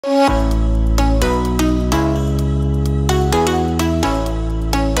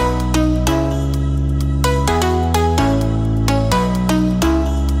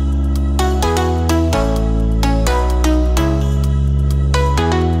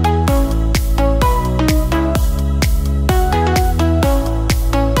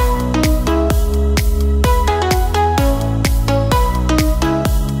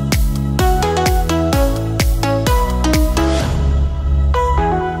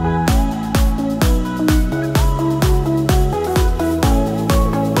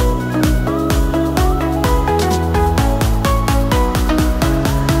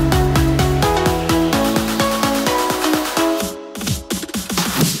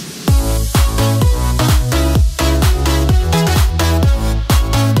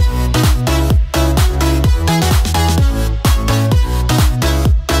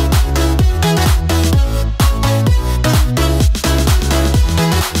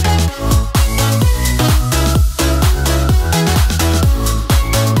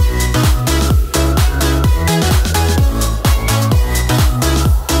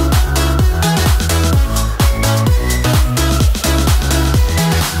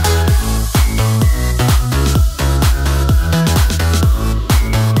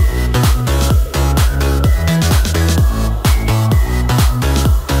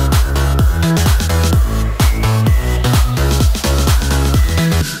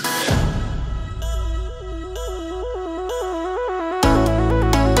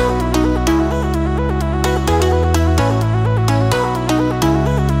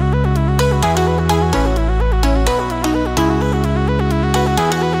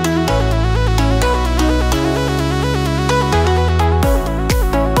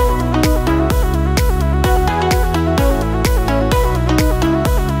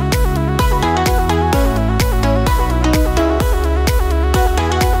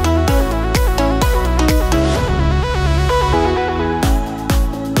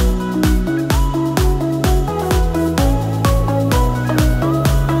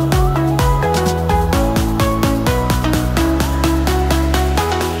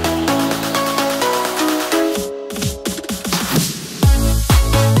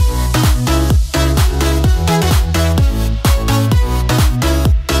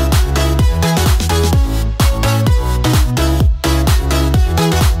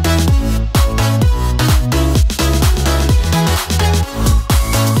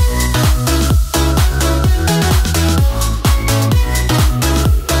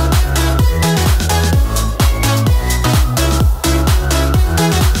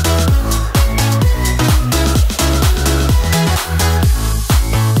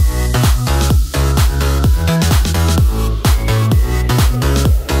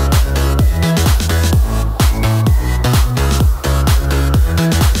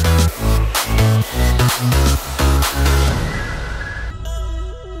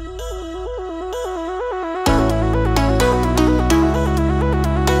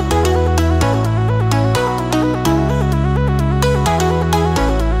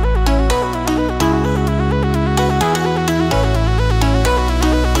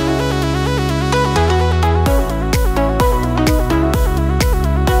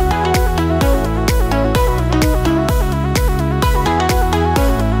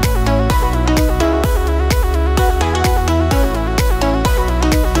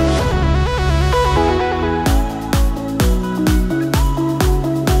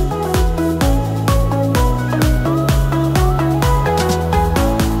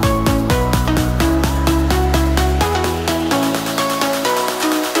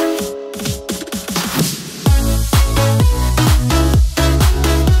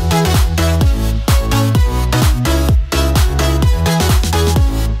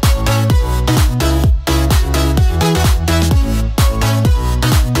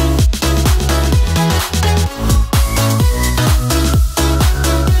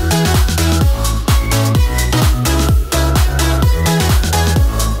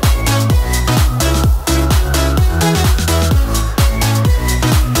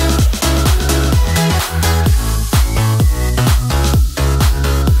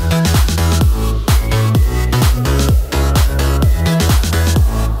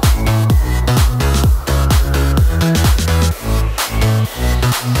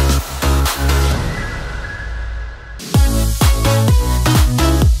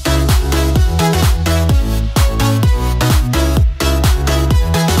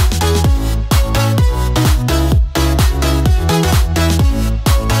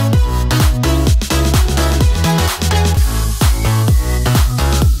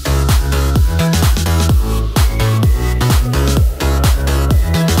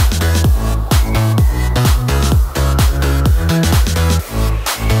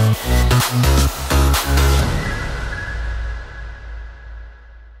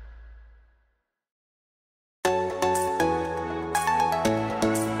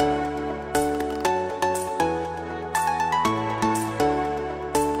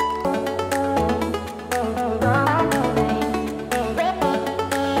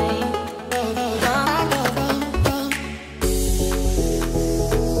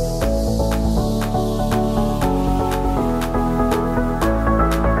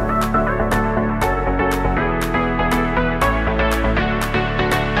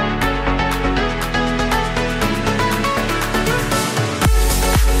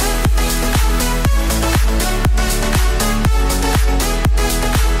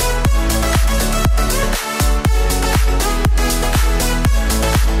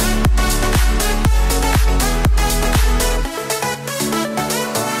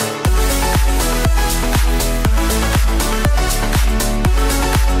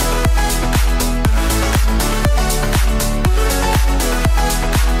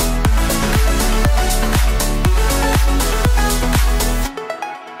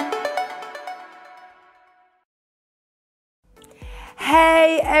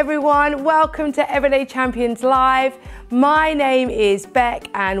Hey everyone, welcome to Everyday Champions Live. My name is Beck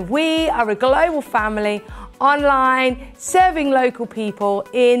and we are a global family online serving local people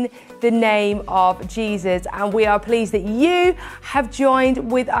in the name of Jesus, and we are pleased that you have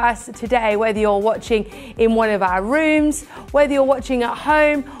joined with us today, whether you're watching in one of our rooms, whether you're watching at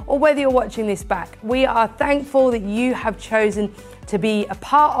home, or whether you're watching this back. We are thankful that you have chosen to be a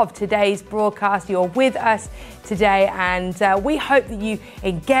part of today's broadcast. You're with us today, and we hope that you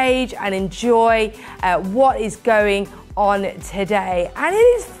engage and enjoy what is going on today. And it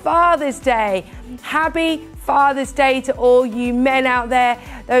is Father's Day. Happy Father's Day to all you men out there,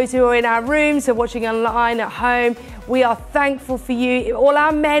 those who are in our rooms or watching online at home. We are thankful for you, all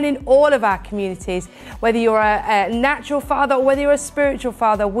our men in all of our communities. Whether you're a natural father or whether you're a spiritual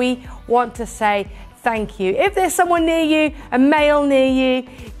father, we want to say thank you. If there's someone near you, a male near you,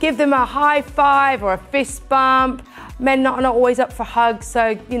 give them a high five or a fist bump. Men not always up for hugs,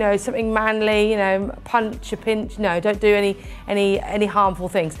 so something manly, punch, a pinch. No, don't do any harmful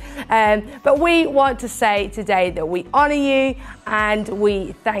things. But we want to say today that we honour you and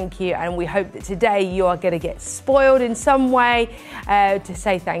we thank you, and we hope that today you are going to get spoiled in some way to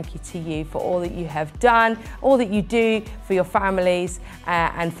say thank you to you for all that you have done, all that you do for your families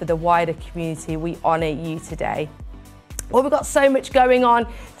and for the wider community. We honour you today. Well, we've got so much going on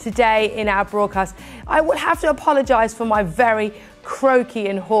today in our broadcast. I would have to apologise for my very croaky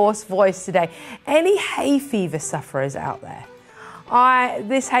and hoarse voice today. Any hay fever sufferers out there?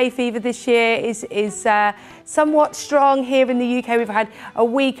 This hay fever this year is somewhat strong here in the UK. We've had a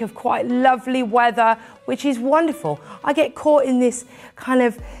week of quite lovely weather, which is wonderful. I get caught in this kind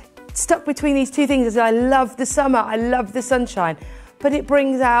of stuck between these two things. As I love the summer, I love the sunshine, but it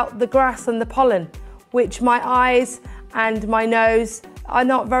brings out the grass and the pollen, which my eyes and my nose are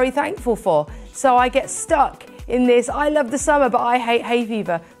not very thankful for. So I get stuck in this, I love the summer, but I hate hay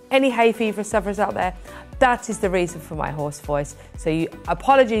fever. Any hay fever sufferers out there? That is the reason for my hoarse voice. So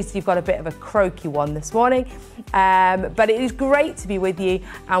apologies, you've got a bit of a croaky one this morning. But it is great to be with you,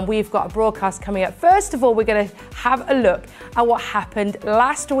 and we've got a broadcast coming up. First of all, we're going to have a look at what happened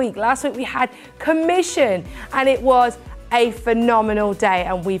last week. Last week we had commission, and it was a phenomenal day,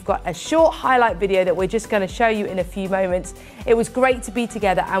 and we've got a short highlight video that we're just going to show you in a few moments. It was great to be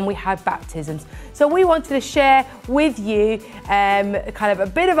together, and we had baptisms. So we wanted to share with you kind of a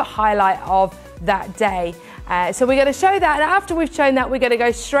bit of a highlight of that day. So we're going to show that, and after we've shown that, we're going to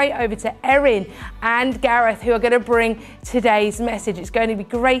go straight over to Erin and Gareth, who are going to bring today's message. It's going to be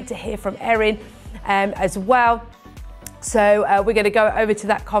great to hear from Erin as well. So we're going to go over to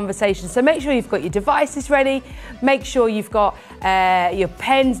that conversation. So make sure you've got your devices ready. Make sure you've got your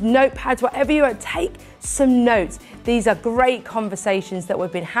pens, notepads, whatever you want. Take some notes. These are great conversations that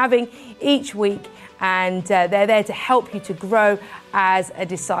we've been having each week, and they're there to help you to grow as a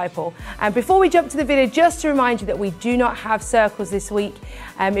disciple. And before we jump to the video, just to remind you that we do not have circles this week.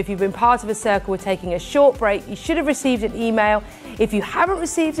 If you've been part of a circle, we're taking a short break. You should have received an email. If you haven't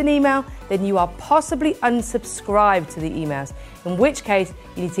received an email, then you are possibly unsubscribed to the emails, in which case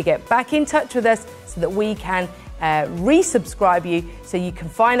you need to get back in touch with us so that we can resubscribe you so you can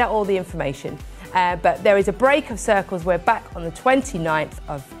find out all the information. But there is a break of circles. We're back on the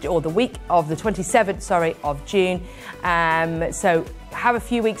 29th or the week of the 27th, of June. So have a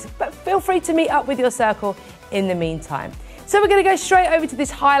few weeks, but feel free to meet up with your circle in the meantime. So we're going to go straight over to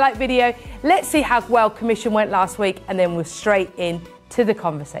this highlight video. Let's see how well commission went last week, and then we're straight in to the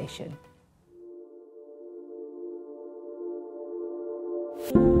conversation.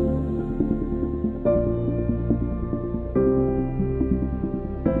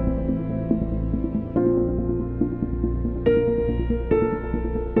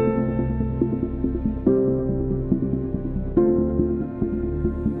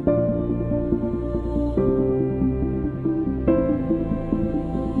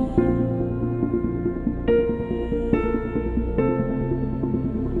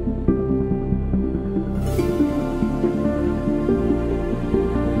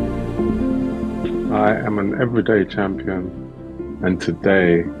 I am an everyday champion, and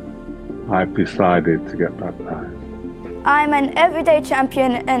today I've decided to get baptized. I'm an everyday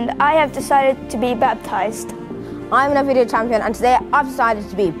champion, and I have decided to be baptized. I'm an everyday champion, and today I've decided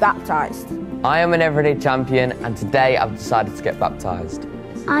to be baptized. I am an everyday champion, and today I've decided to get baptized.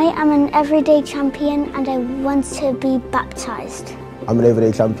 I am an everyday champion, and I want to be baptized. I'm an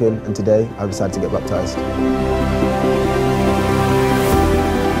everyday champion, and today I've decided to get baptized.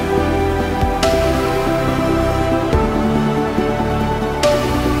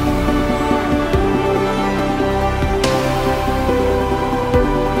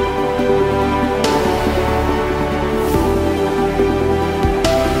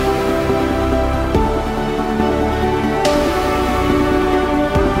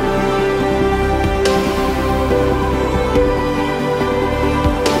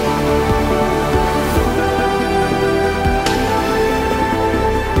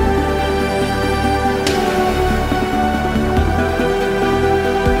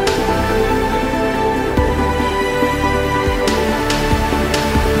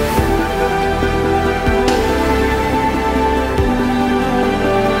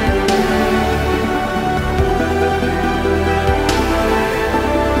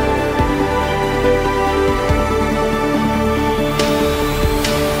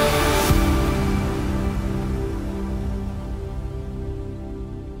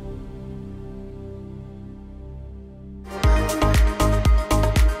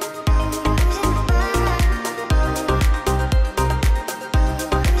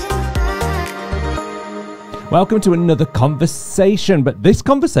 Welcome to another conversation, but this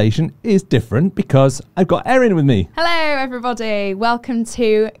conversation is different because I've got Erin with me. Hello everybody, welcome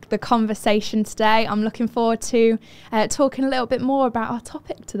to the conversation today. I'm looking forward to talking a little bit more about our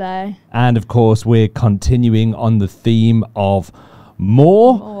topic today. And of course we're continuing on the theme of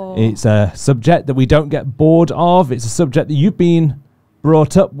more. It's a subject that we don't get bored of. It's a subject that you've been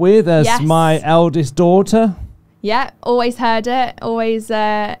brought up with as my eldest daughter. Yeah, always heard it,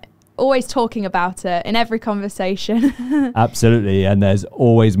 always talking about it in every conversation. Absolutely, and there's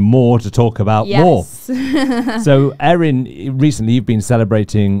always more to talk about. More. So Erin, recently you've been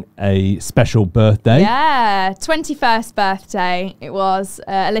celebrating a special birthday. Yeah, 21st birthday. It was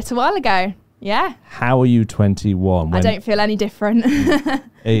a little while ago. Yeah. How are you 21? I don't feel any different.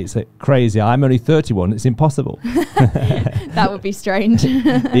 It's crazy. I'm only 31. It's impossible. That would be strange.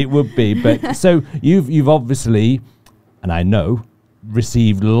 It would be. But so you've obviously, and I know,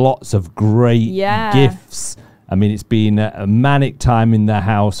 received lots of great gifts. I mean, it's been a manic time in the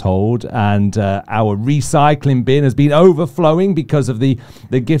household, and our recycling bin has been overflowing because of the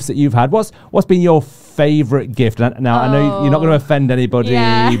gifts that you've had. What's been your favourite gift? Now, I know you're not going to offend anybody,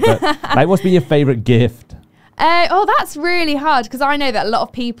 but like, what's been your favourite gift? That's really hard because I know that a lot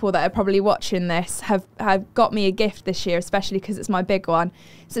of people that are probably watching this have got me a gift this year, especially because it's my big one.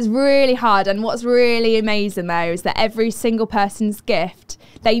 So it's really hard. And what's really amazing though is that every single person's gift,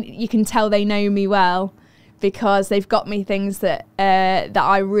 you can tell they know me well because they've got me things that that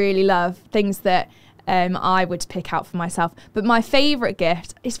I really love, things that I would pick out for myself. But my favourite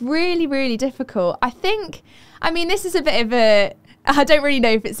gift is really, really difficult. I mean, this is a bit of I don't really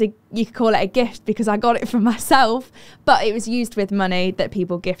know if you could call it a gift because I got it for myself, but it was used with money that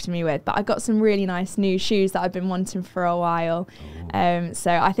people gifted me with. But I got some really nice new shoes that I've been wanting for a while.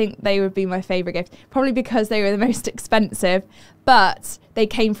 So I think they would be my favourite gift, probably because they were the most expensive, but they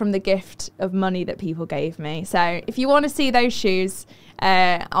came from the gift of money that people gave me. So if you want to see those shoes,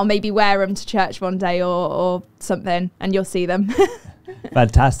 I'll maybe wear them to church one day or something and you'll see them.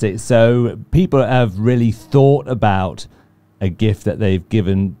 Fantastic. So people have really thought about a gift that they've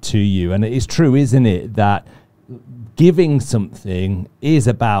given to you. And it is true, isn't it, that giving something is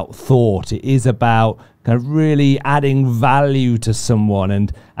about thought. It is about kind of really adding value to someone.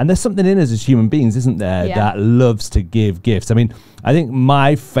 And there's something in us as human beings, isn't there, that loves to give gifts. I mean, I think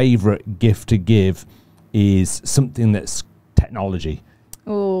my favorite gift to give is something that's technology.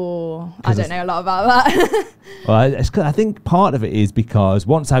 Oh, I don't know a lot about that. Well, I think part of it is because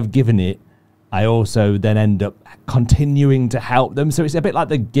once I've given it, I also then end up continuing to help them. So it's a bit like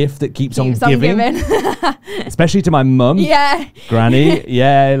the gift that keeps on giving. Especially to my mum. Yeah. Granny.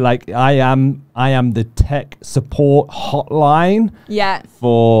 Yeah, like I am the tech support hotline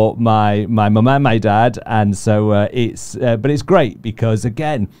for my mum and my dad. And so but it's great because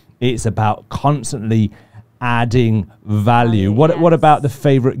again, it's about constantly adding value. What about the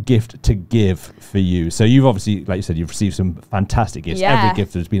favorite gift to give for you? So you've obviously, like you said, you've received some fantastic gifts. Every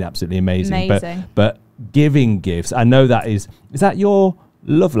gift has been absolutely amazing. But giving gifts, I know that is that your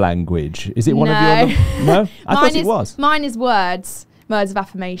love language? Is it one of your no? I thought it was. Mine is words of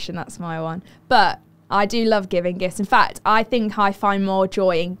affirmation. That's my one. But I do love giving gifts. In fact, I think I find more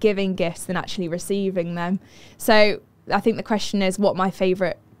joy in giving gifts than actually receiving them. So I think the question is what my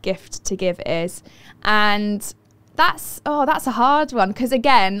favorite gift to give is, and that's a hard one because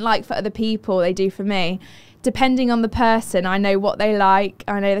again, like for other people, they do for me, depending on the person, I know what they like,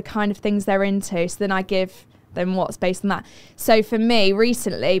 I know the kind of things they're into, so then I give them what's based on that. So for me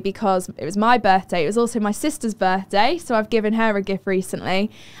recently, because it was my birthday, it was also my sister's birthday, so I've given her a gift recently,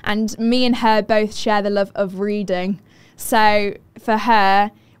 and me and her both share the love of reading. So for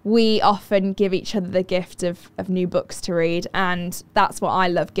her, we often give each other the gift of new books to read, and that's what I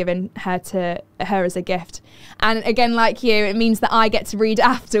love giving her as a gift. And again, like you, it means that I get to read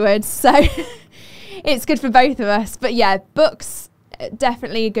afterwards, so it's good for both of us. But yeah, books,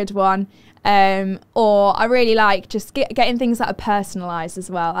 definitely a good one. Or I really like just getting things that are personalised as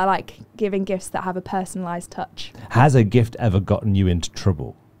well. I like giving gifts that have a personalised touch. Has a gift ever gotten you into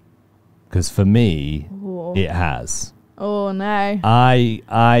trouble? Because for me, it has. Oh no.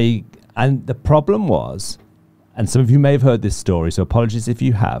 And the problem was, and some of you may have heard this story, so apologies if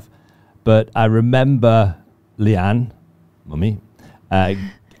you have, but I remember Leanne, mummy,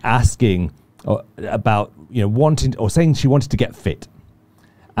 asking about, wanting or saying she wanted to get fit.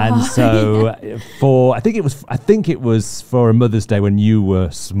 And so I think it was for a Mother's Day when you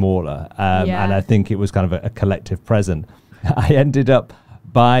were smaller. And I think it was kind of a collective present. I ended up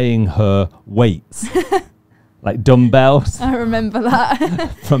buying her weights. Like dumbbells. I remember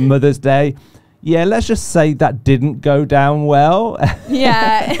that. From Mother's Day. Yeah, let's just say that didn't go down well.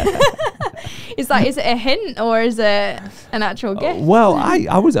 Yeah. Is it a hint or is it an actual gift? Well,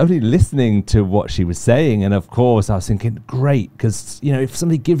 I was only listening to what she was saying, and of course I was thinking, great, because if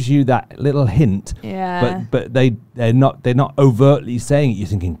somebody gives you that little hint, but they're not overtly saying it, you're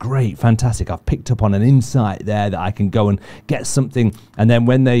thinking, great, fantastic, I've picked up on an insight there that I can go and get something, and then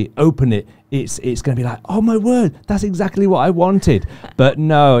when they open it, it's going to be like, oh my word, that's exactly what I wanted. But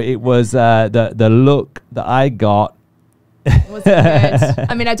no, it was the look that I got. Wasn't good.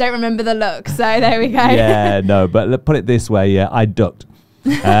 I mean, I don't remember the look, so there we go. Yeah, no, but put it this way, I ducked.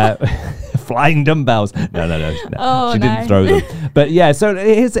 Flying dumbbells. No. Oh, she didn't throw them. But yeah, so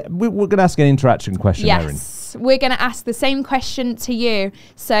we're going to ask an interaction question, Erin. Yes, we're going to ask the same question to you.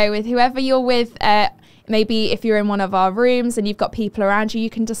 So with whoever you're with, maybe if you're in one of our rooms and you've got people around you, you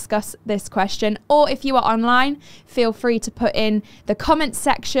can discuss this question. Or if you are online, feel free to put in the comments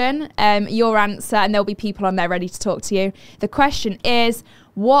section your answer, and there'll be people on there ready to talk to you. The question is,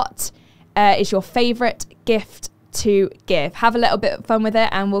 what is your favourite gift to give? Have a little bit of fun with it,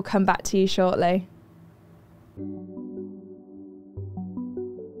 and we'll come back to you shortly.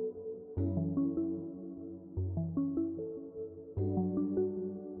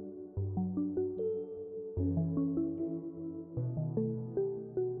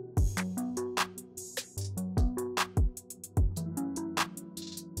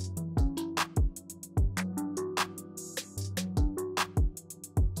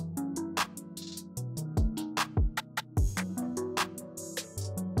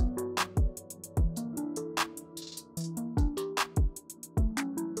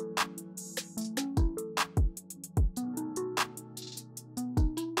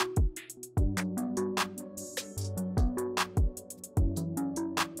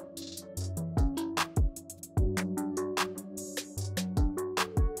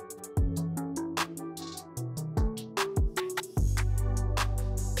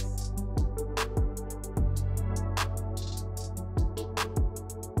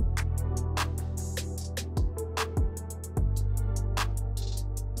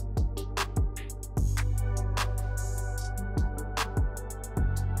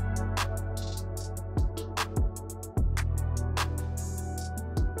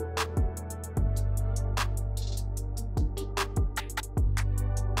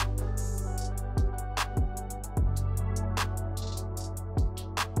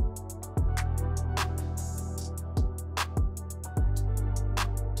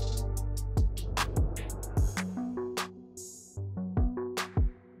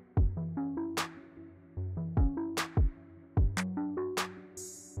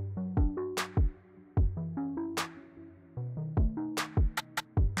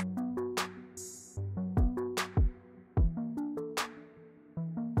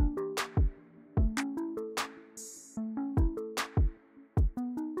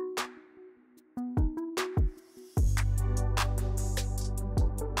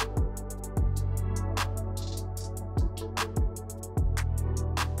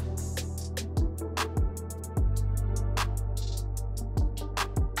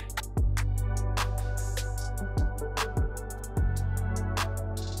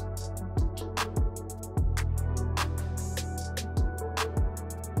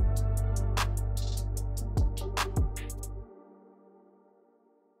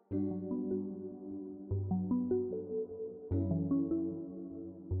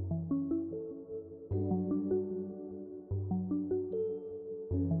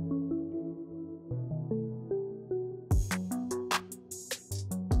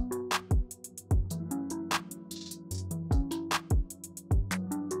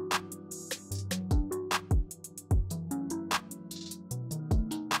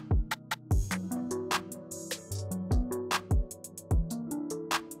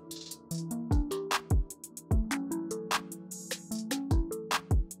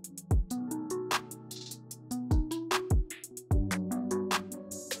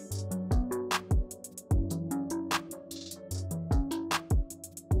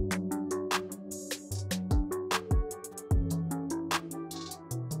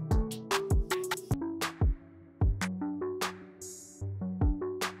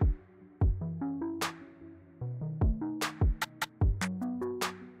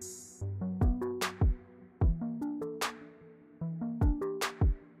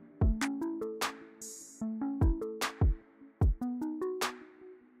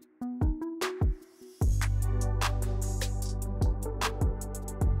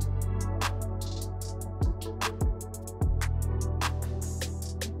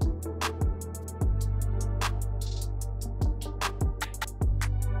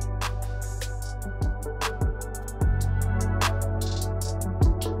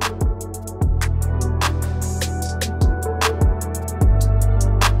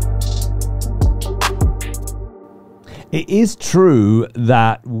 It is true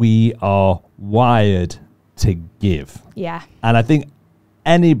that we are wired to give. Yeah. And I think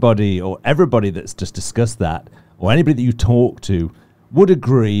anybody or everybody that's just discussed that, or anybody that you talk to, would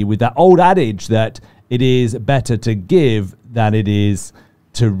agree with that old adage that it is better to give than it is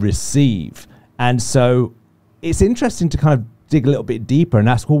to receive. And so it's interesting to kind of dig a little bit deeper and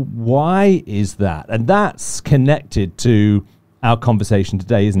ask, well, why is that? And that's connected to our conversation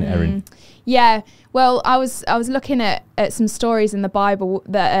today, isn't it, Erin? Yeah. Well, I was looking at some stories in the Bible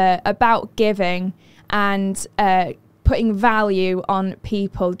that about giving and putting value on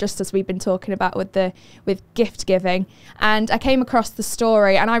people, just as we've been talking about with gift giving. And I came across the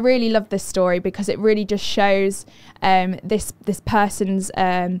story, and I really love this story because it really just shows this person's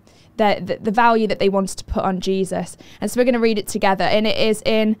the value that they wanted to put on Jesus. And so we're going to read it together, and it is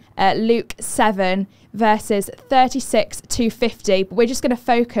in Luke 7 verses 36 to 50, but we're just going to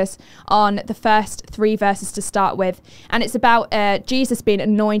focus on the first 3 verses to start with, and it's about Jesus being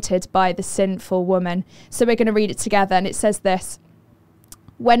anointed by the sinful woman. So we're going to read it together, and it says this: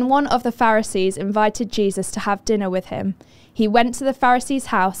 When one of the Pharisees invited Jesus to have dinner with him, he went to the Pharisee's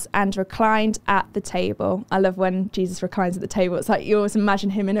house and reclined at the table. I love when Jesus reclines at the table. It's like you always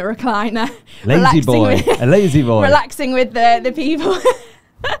imagine him in a recliner. Lazy boy. A lazy boy. Relaxing with the people.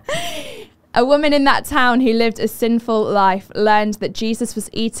 A woman in that town who lived a sinful life learned that Jesus was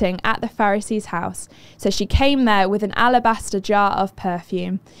eating at the Pharisee's house. So she came there with an alabaster jar of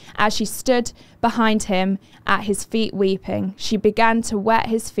perfume. As she stood behind him at his feet weeping, she began to wet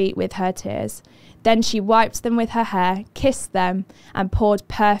his feet with her tears. Then she wiped them with her hair, kissed them, and poured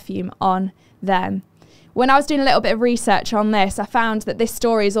perfume on them. When I was doing a little bit of research on this, I found that this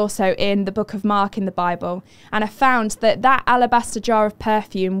story is also in the book of Mark in the Bible. And I found that that alabaster jar of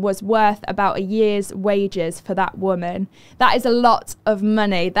perfume was worth about a year's wages for that woman. That is a lot of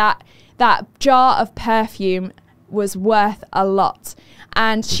money. That jar of perfume was worth a lot.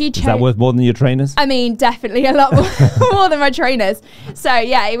 And she chose... Is that worth more than your trainers? I mean, definitely a lot more than my trainers. So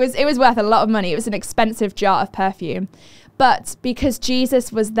yeah, it was worth a lot of money. It was an expensive jar of perfume. But because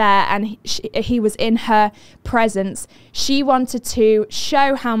Jesus was there and he was in her presence, she wanted to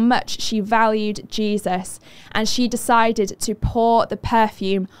show how much she valued Jesus. And she decided to pour the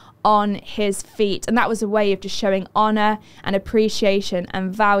perfume on his feet. And that was a way of just showing honor and appreciation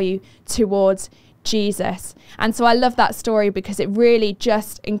and value towards Jesus. And so I love that story because it really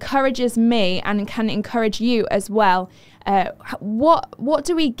just encourages me and can encourage you as well. What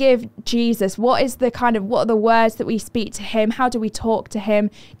do we give Jesus? What are the words that we speak to him? How do we talk to him?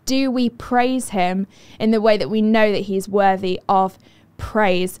 Do we praise him in the way that we know that he's worthy of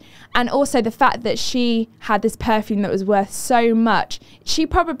praise? And also the fact that she had this perfume that was worth so much, she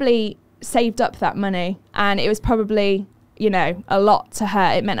probably saved up that money, and it was probably, a lot to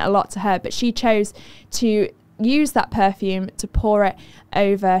her. It meant a lot to her, but she chose to use that perfume to pour it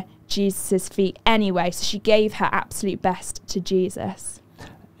over Jesus's feet anyway. So she gave her absolute best to Jesus.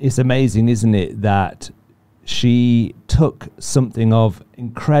 It's amazing, isn't it, that she took something of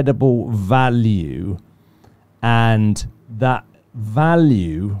incredible value, and that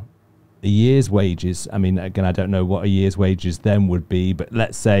value, a year's wages. I mean, again, I don't know what a year's wages then would be, but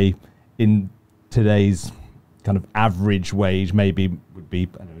let's say in today's kind of average wage maybe would be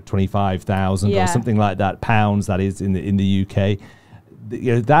 25,000 or something like that, pounds, that is, in the UK.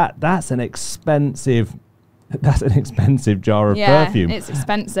 That's an expensive jar of perfume. It's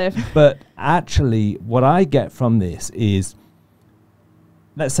expensive. But actually what I get from this is,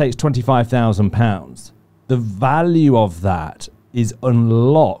 let's say it's £25,000. The value of that is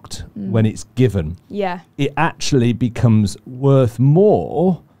unlocked when it's given. Yeah. It actually becomes worth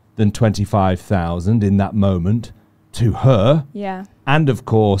more than 25,000 in that moment to her. Yeah. And of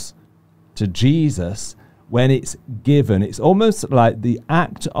course to Jesus. When it's given, it's almost like the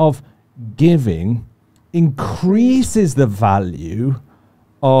act of giving increases the value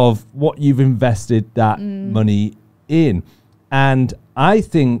of what you've invested that money in. And I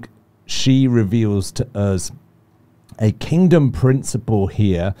think she reveals to us a kingdom principle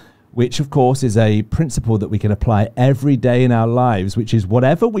here, which of course is a principle that we can apply every day in our lives, which is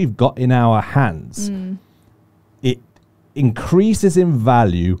whatever we've got in our hands, it increases in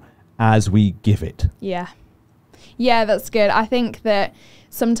value as we give it. Yeah. Yeah, that's good. I think that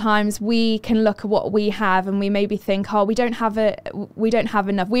sometimes we can look at what we have and we maybe think, oh, we don't have enough. We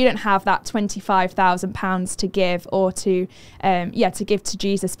don't have that £25,000 to give or to give to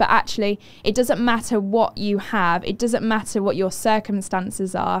Jesus. But actually, it doesn't matter what you have. It doesn't matter what your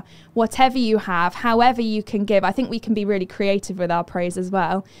circumstances are. Whatever you have, however you can give. I think we can be really creative with our praise as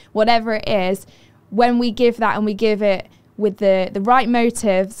well. Whatever it is, when we give that and we give it with the right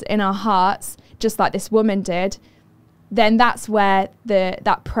motives in our hearts, just like this woman did, then that's where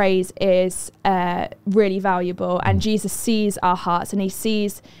that praise is really valuable. And Jesus sees our hearts, and he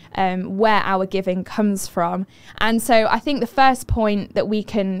sees where our giving comes from. And so I think the first point that we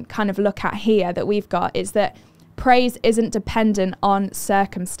can kind of look at here that we've got is that praise isn't dependent on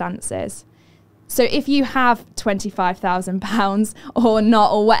circumstances. So if you have £25,000 or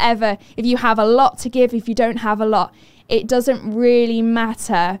not, or whatever, if you have a lot to give, if you don't have a lot, it doesn't really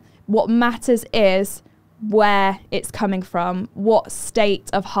matter. What matters is where it's coming from, what state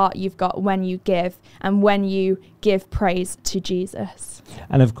of heart you've got when you give, and when you give praise to Jesus.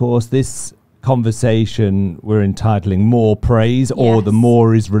 And of course, this conversation we're entitling More Praise, or the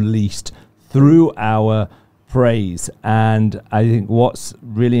more is released through our praise. And I think what's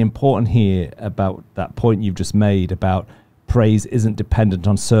really important here about that point you've just made about praise isn't dependent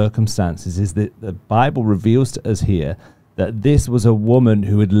on circumstances is that the Bible reveals to us here that this was a woman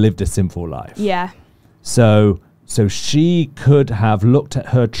who had lived a sinful life. Yeah. So she could have looked at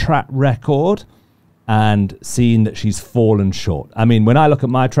her track record and seen that she's fallen short. I mean, when I look at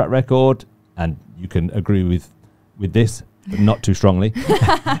my track record, and you can agree with this, but not too strongly,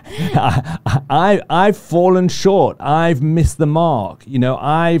 I've fallen short. I've missed the mark. You know,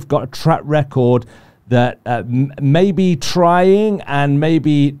 I've got a track record that maybe trying and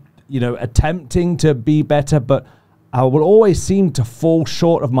maybe, you know, attempting to be better, but I will always seem to fall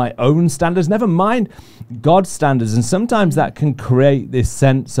short of my own standards, never mind God's standards. And sometimes that can create this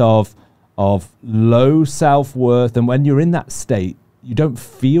sense of low self-worth. And when you're in that state, you don't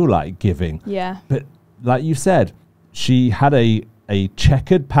feel like giving. Yeah. But like you said, she had a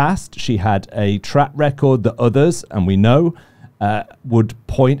checkered past. She had a track record that others, and we know, would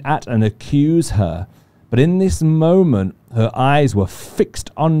point at and accuse her. But in this moment, her eyes were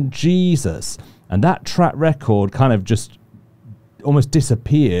fixed on Jesus. And that track record kind of just almost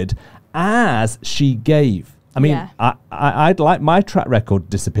disappeared as she gave. I mean, I'd like my track record to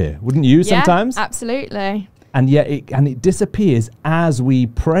disappear, wouldn't you, sometimes? Yeah, absolutely. And yet it disappears as we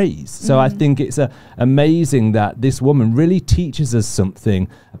praise. So I think it's amazing that this woman really teaches us something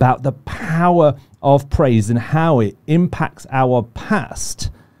about the power of praise and how it impacts our past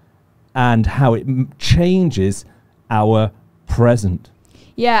and how it changes our present.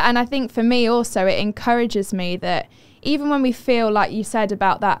 Yeah, and I think for me also, it encourages me that even when we feel, like you said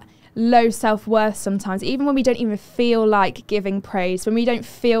about that low self-worth sometimes, even when we don't even feel like giving praise, when we don't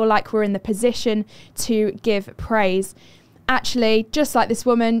feel like we're in the position to give praise, actually, just like this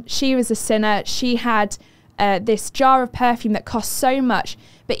woman, she was a sinner. She had this jar of perfume that cost so much,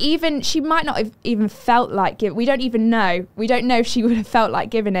 but even she might not have even felt like giving. We don't even know. We don't know if she would have felt like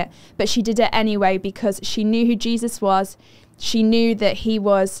giving it, but she did it anyway because she knew who Jesus was. She knew that he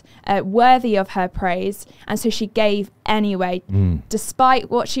was worthy of her praise, and so she gave anyway. Despite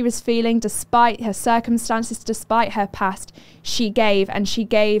what she was feeling, despite her circumstances, despite her past, she gave, and she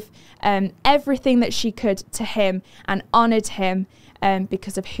gave everything that she could to him and honoured him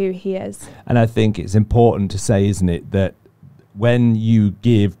because of who he is. And I think it's important to say, isn't it, that when you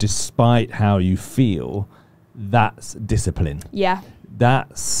give despite how you feel, that's discipline. Yeah.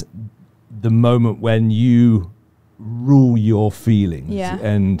 That's the moment when you rule your feelings. Yeah.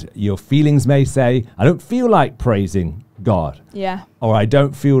 And your feelings may say, I don't feel like praising God. Yeah. Or I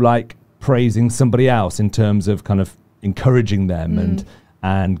don't feel like praising somebody else in terms of kind of encouraging them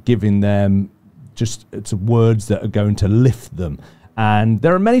and giving them just words that are going to lift them. And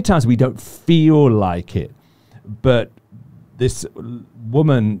there are many times we don't feel like it. But this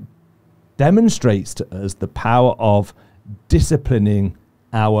woman demonstrates to us the power of disciplining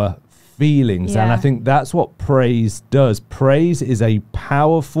our feelings. And I think that's what praise does. Praise is a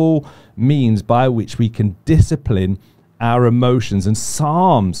powerful means by which we can discipline our emotions. And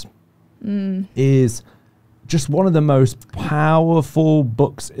Psalms is just one of the most powerful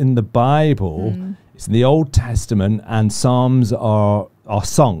books in the Bible. It's in the Old Testament, and Psalms are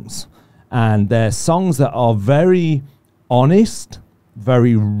songs. And they're songs that are very honest,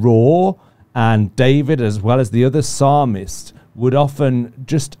 very raw. And David, as well as the other psalmists, would often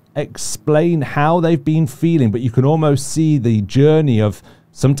just explain how they've been feeling, but you can almost see the journey of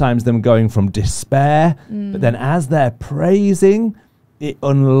sometimes them going from despair, but then as they're praising, it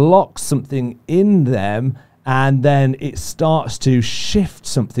unlocks something in them, and then it starts to shift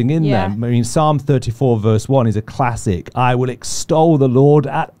something in them. I mean, Psalm 34 verse 1 is a classic. I will extol the Lord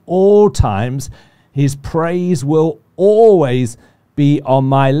at all times. His praise will always be on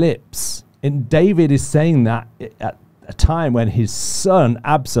my lips. And David is saying that at a time when his son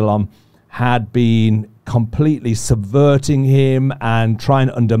Absalom had been completely subverting him and trying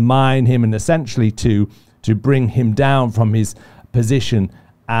to undermine him, and essentially to bring him down from his position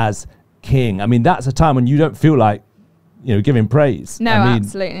as king. I mean, that's a time when you don't feel like giving praise. No,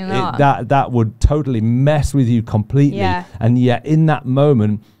 absolutely not. That would totally mess with you completely. Yeah. And yet in that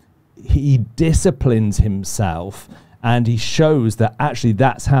moment, he disciplines himself and he shows that actually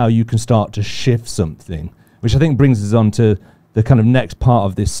that's how you can start to shift something, which I think brings us on to the kind of next part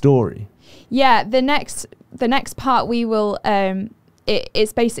of this story. Yeah, the next part we will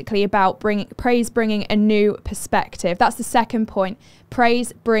it's basically about praise bringing a new perspective. That's the second point.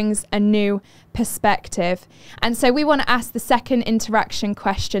 Praise brings a new perspective. And so we want to ask the second interaction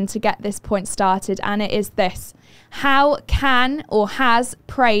question to get this point started, and it is this: how can or has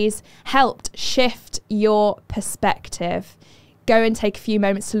praise helped shift your perspective? Go and take a few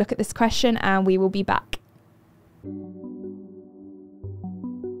moments to look at this question, and we will be back.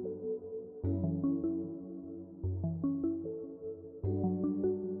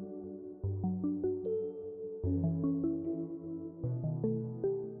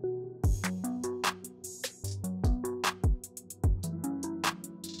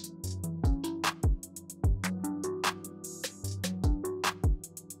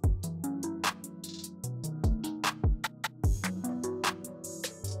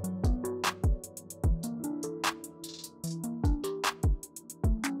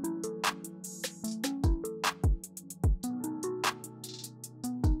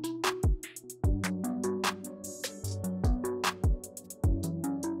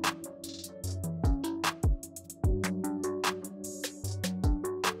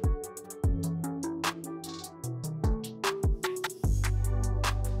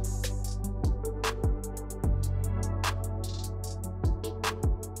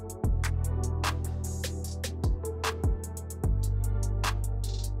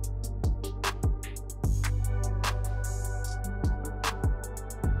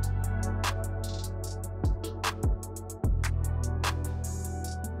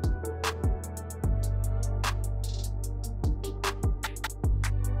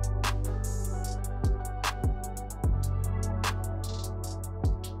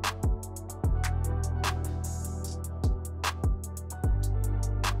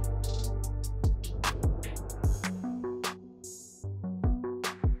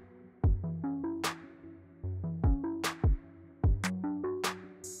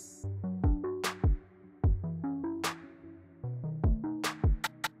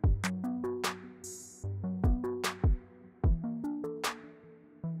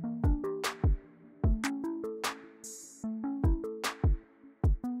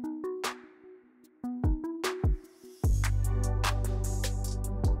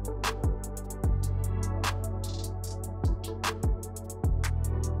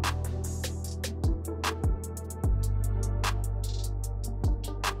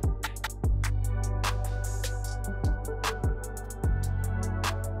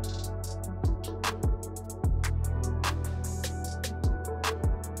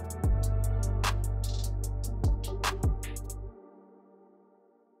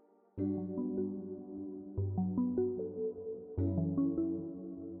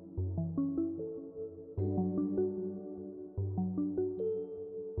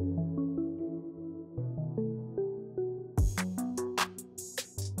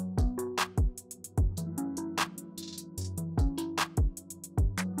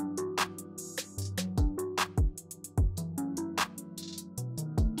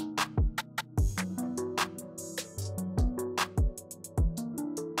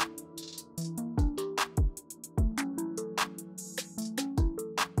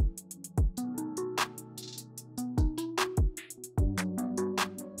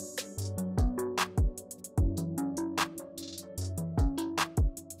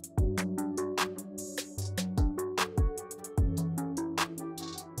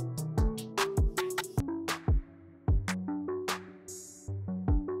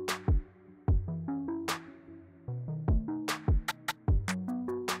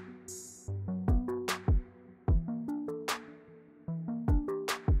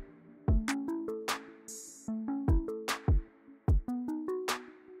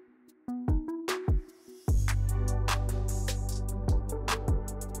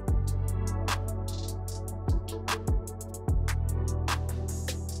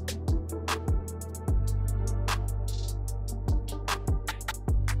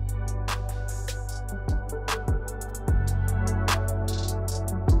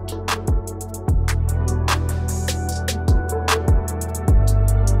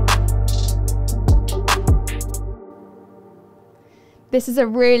 This is a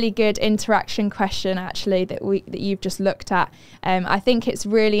really good interaction question, actually, that you've just looked at. I think it's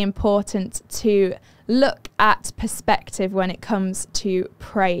really important to look at perspective when it comes to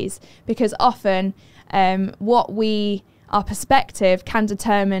praise, because often what we our perspective can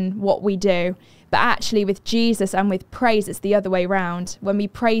determine what we do. But actually with Jesus and with praise, it's the other way round. When we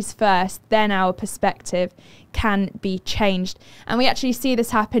praise first, then our perspective can be changed. And we actually see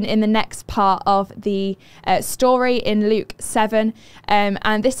this happen in the next part of the story in Luke 7.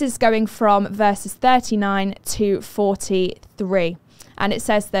 And this is going from verses 39 to 43. And it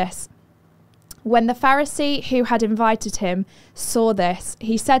says this: When the Pharisee who had invited him saw this,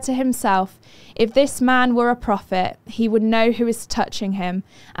 he said to himself, "If this man were a prophet, he would know who is touching him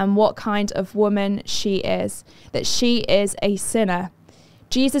and what kind of woman she is, that she is a sinner."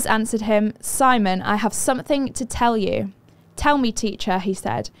 Jesus answered him, "Simon, I have something to tell you." "Tell me, teacher," he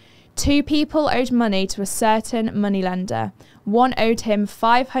said. "Two people owed money to a certain moneylender. One owed him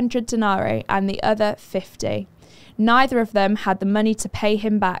 500 denarii and the other 50. Neither of them had the money to pay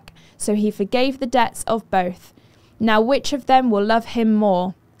him back, so he forgave the debts of both. Now which of them will love him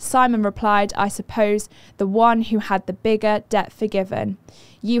more?" Simon replied, "I suppose the one who had the bigger debt forgiven."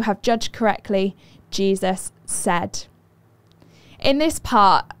 "You have judged correctly," Jesus said. In this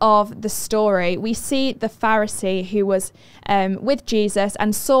part of the story, we see the Pharisee who was with Jesus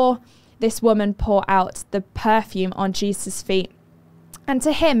and saw this woman pour out the perfume on Jesus' feet. And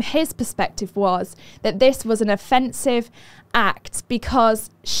to him, his perspective was that this was an offensive act because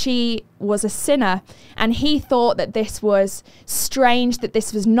she was a sinner, and he thought that this was strange, that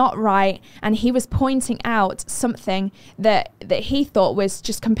this was not right, and he was pointing out something that he thought was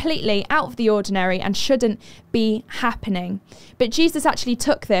just completely out of the ordinary and shouldn't be happening. But Jesus actually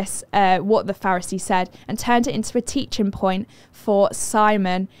took this, what the Pharisee said, and turned it into a teaching point for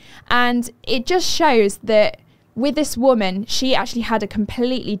Simon. And it just shows that with this woman, she actually had a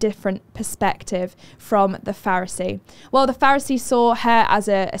completely different perspective from the Pharisee. While the Pharisee saw her as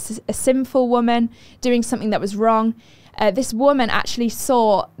a sinful woman doing something that was wrong, this woman actually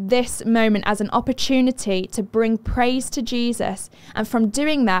saw this moment as an opportunity to bring praise to Jesus. And from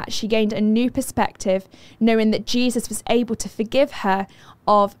doing that, she gained a new perspective, knowing that Jesus was able to forgive her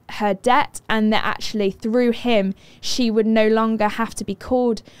of her debt, and that actually through him she would no longer have to be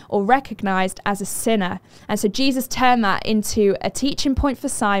called or recognized as a sinner. And so Jesus turned that into a teaching point for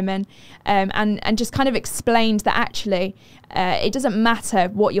Simon, and just kind of explained that actually it doesn't matter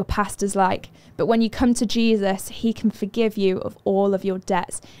what your past is like, but when you come to Jesus, he can forgive you of all of your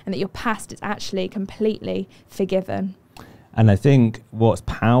debts, and that your past is actually completely forgiven. And I think what's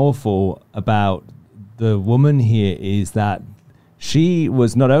powerful about the woman here is that she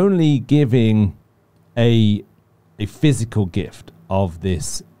was not only giving a physical gift of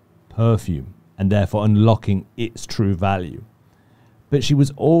this perfume and therefore unlocking its true value, but she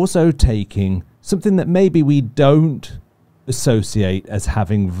was also taking something that maybe we don't associate as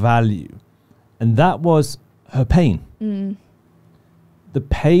having value, and that was her pain. The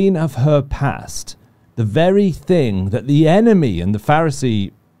pain of her past, the very thing that the enemy, and the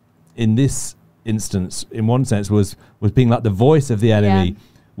Pharisee in this instance, in one sense, was being like the voice of the enemy,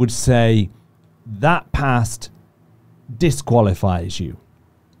 would say that past disqualifies you.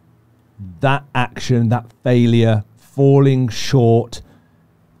 That action, that failure, falling short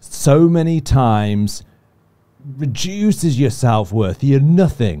so many times reduces your self-worth. You're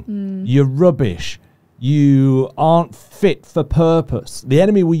nothing. You're rubbish. You aren't fit for purpose. The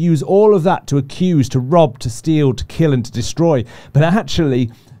enemy will use all of that to accuse, to rob, to steal, to kill, and to destroy. But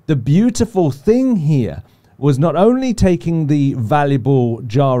actually, the beautiful thing here was not only taking the valuable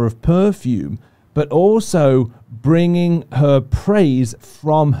jar of perfume, but also bringing her praise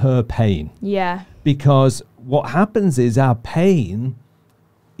from her pain. Yeah. Because what happens is our pain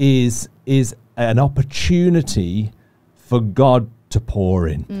is an opportunity for God to pour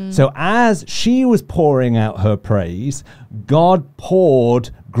in. So as she was pouring out her praise, God poured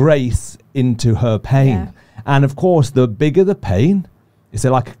grace into her pain. And of course, the bigger the pain, it's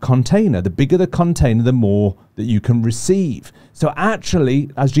like a container. The bigger the container, the more that you can receive. So actually,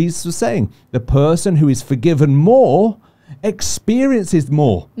 as Jesus was saying, the person who is forgiven more experiences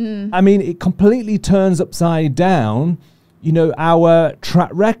more. I mean, it completely turns upside down, you know, our track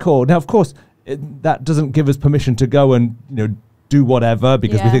record. Now, of course, that doesn't give us permission to go and, you know, do whatever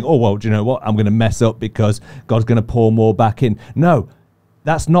because we think, oh, well, do you know what? I'm going to mess up because God's going to pour more back in. No,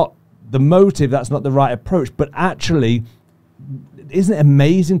 that's not the motive. That's not the right approach. But actually, isn't it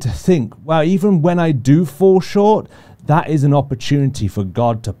amazing to think, wow, even when I do fall short, that is an opportunity for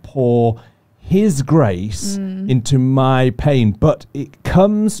God to pour his grace into my pain. But it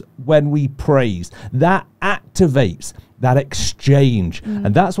comes when we praise. That activates that exchange.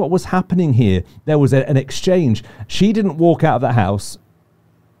 And that's what was happening here. There was an exchange. She didn't walk out of the house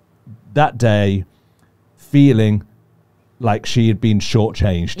that day feeling like she had been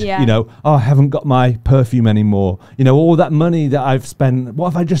shortchanged. Yeah. You know, oh, I haven't got my perfume anymore. You know, all that money that I've spent,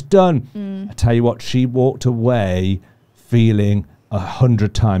 what have I just done? I tell you what, she walked away feeling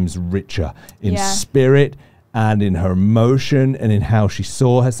 100 times richer in spirit and in her emotion and in how she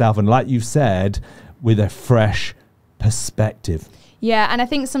saw herself. And like you said, with a fresh perspective. Yeah, and I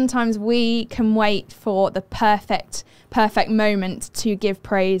think sometimes we can wait for the perfect moment to give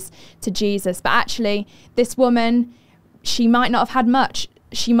praise to Jesus. But actually, this woman, she might not have had much.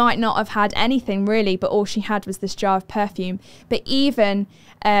 She might not have had anything really, but all she had was this jar of perfume. But even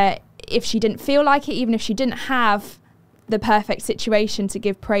if she didn't feel like it, even if she didn't have the perfect situation to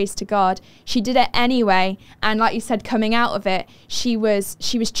give praise to God, she did it anyway. And like you said, coming out of it, she was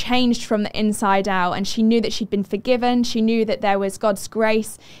changed from the inside out, and she knew that she'd been forgiven. She knew that there was God's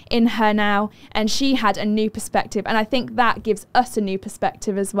grace in her now, and she had a new perspective. And I think that gives us a new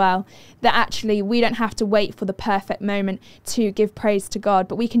perspective as well, that actually we don't have to wait for the perfect moment to give praise to God,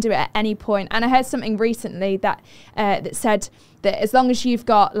 but we can do it at any point. And I heard something recently that that said that as long as you've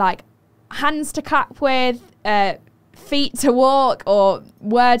got like hands to clap with, feet to walk, or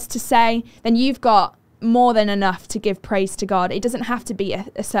words to say, then you've got more than enough to give praise to God. It doesn't have to be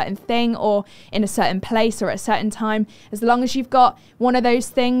a certain thing or in a certain place or at a certain time. As long as you've got one of those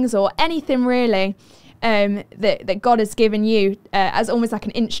things or anything really that God has given you as almost like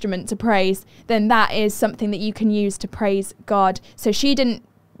an instrument to praise, then that is something that you can use to praise God. So she didn't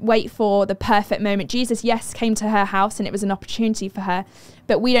wait for the perfect moment. Jesus, yes, came to her house and it was an opportunity for her,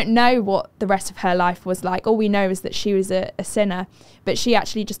 but we don't know what the rest of her life was like. All we know is that she was a sinner, but she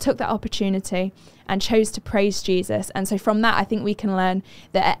actually just took that opportunity and chose to praise Jesus. And so from that, I think we can learn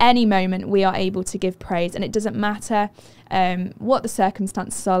that at any moment we are able to give praise, and it doesn't matter what the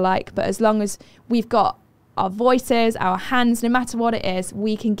circumstances are like, but as long as we've got our voices, our hands, no matter what it is,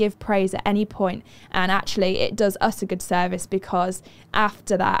 we can give praise at any point. And actually it does us a good service, because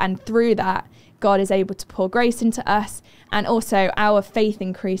after that and through that, God is able to pour grace into us, and also our faith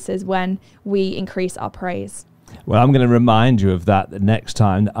increases when we increase our praise. Well, I'm going to remind you of that the next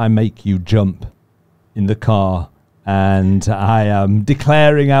time I make you jump in the car and I am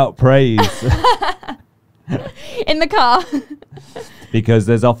declaring out praise. In the car. Because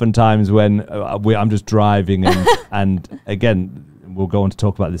there's often times when I'm just driving and again, we'll go on to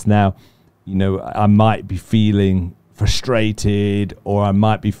talk about this now, you know, I might be feeling frustrated, or I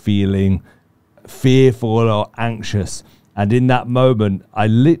might be feeling fearful or anxious. And in that moment, I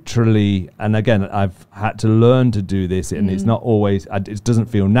literally, and again, I've had to learn to do this, and it's not always, it doesn't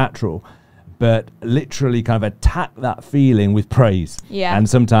feel natural, but literally kind of attack that feeling with praise. Yeah. And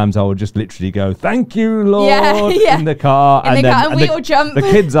sometimes I will just literally go, "Thank you, Lord," in the car. And we all jump. The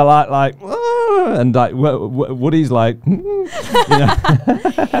kids are like, "Oh," and like Woody's like, you know.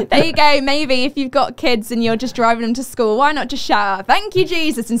 There you go. Maybe if you've got kids and you're just driving them to school, why not just shout out, "Thank you,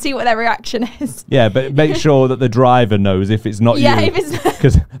 Jesus," and see what their reaction is. Yeah, but make sure that the driver knows if it's not you.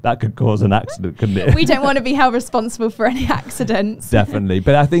 Because that could cause an accident, couldn't it? We don't want to be held responsible for any accidents. Definitely.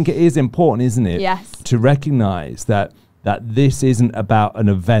 But I think it is important, isn't it? Yes. To recognize that this isn't about an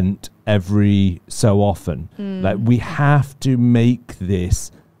event every so often. Like, we have to make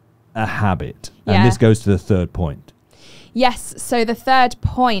this a habit. Yeah. And this goes to the third point. Yes. So the third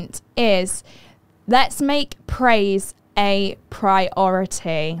point is, let's make praise a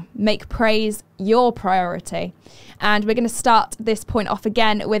priority. Make praise your priority. And we're going to start this point off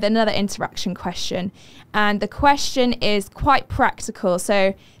again with another interaction question. And the question is quite practical.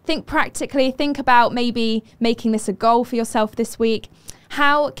 So think practically, think about maybe making this a goal for yourself this week.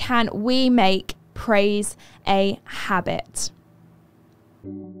 How can we make praise a habit?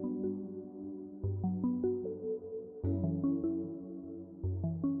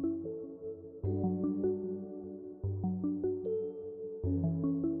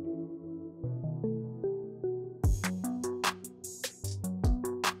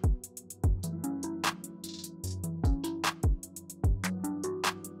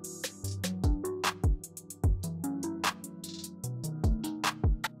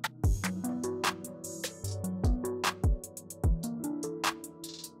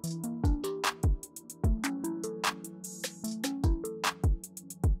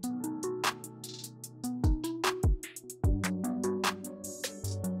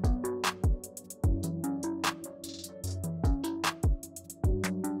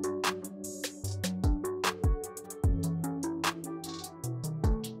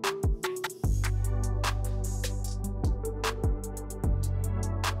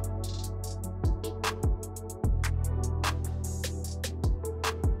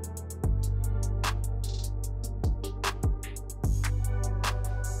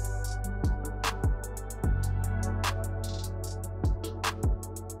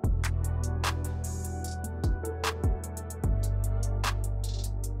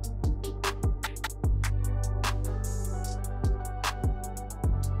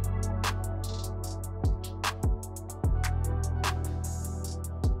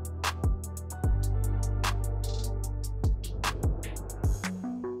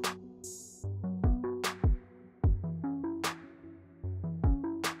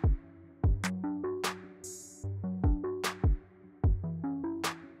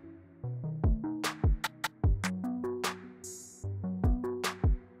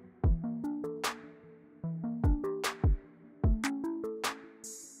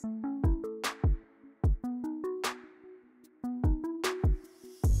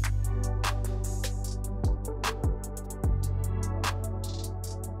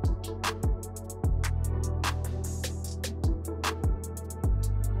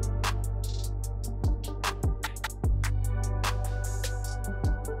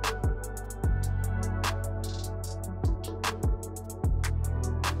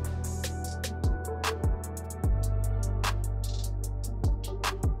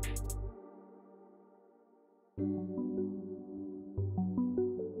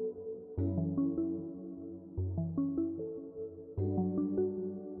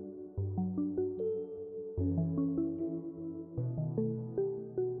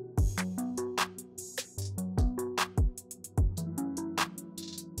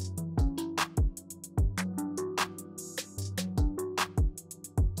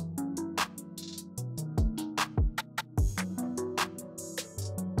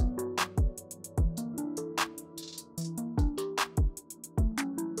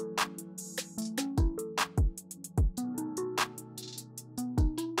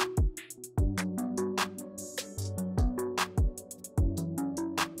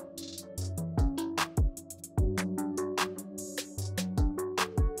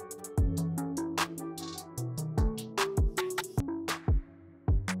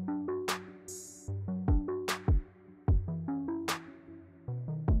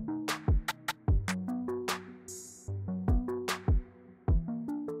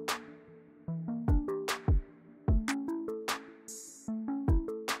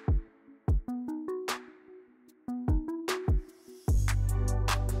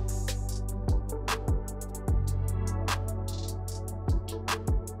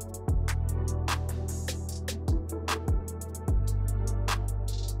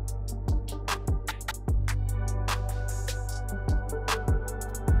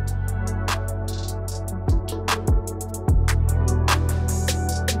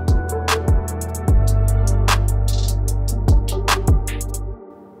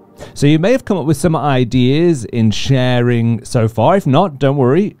 So you may have come up with some ideas in sharing so far. If not, don't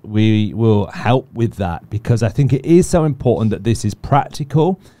worry, we will help with that, because I think it is so important that this is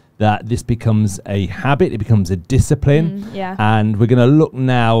practical, that this becomes a habit, it becomes a discipline. And we're going to look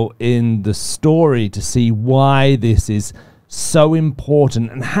now in the story to see why this is so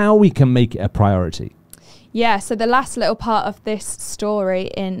important and how we can make it a priority. Yeah, so the last little part of this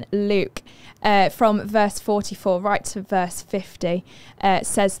story in Luke, from verse 44 right to verse 50,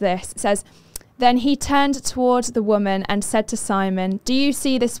 says this. It says, "Then he turned toward the woman and said to Simon, 'Do you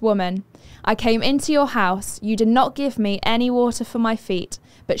see this woman? I came into your house. You did not give me any water for my feet,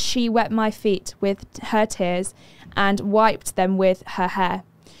 but she wet my feet with her tears and wiped them with her hair.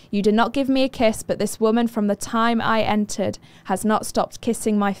 You did not give me a kiss, but this woman from the time I entered has not stopped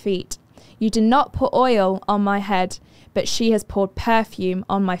kissing my feet. You did not put oil on my head, but she has poured perfume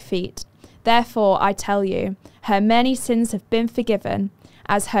on my feet. Therefore, I tell you, her many sins have been forgiven,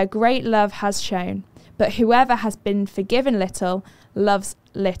 as her great love has shown. But whoever has been forgiven little, loves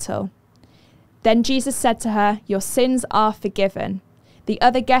little.' Then Jesus said to her, 'Your sins are forgiven.' The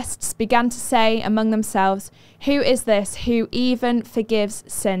other guests began to say among themselves, 'Who is this who even forgives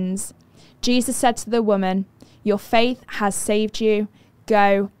sins?' Jesus said to the woman, 'Your faith has saved you.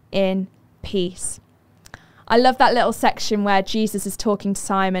 Go in peace.'" I love that little section where Jesus is talking to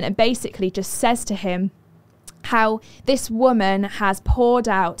Simon and basically just says to him how this woman has poured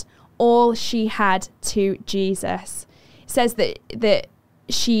out all she had to Jesus. It says that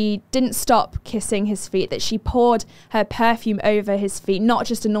she didn't stop kissing his feet, that she poured her perfume over his feet, not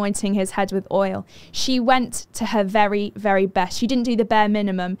just anointing his head with oil. She went to her very, very best. She didn't do the bare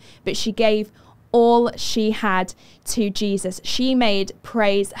minimum, but she gave all she had to Jesus. She made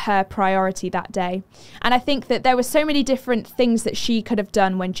praise her priority that day. And I think that there were so many different things that she could have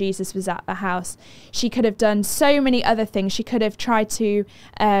done when Jesus was at the house. She could have done so many other things. She could have tried to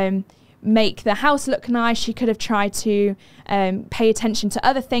make the house look nice. She could have tried to pay attention to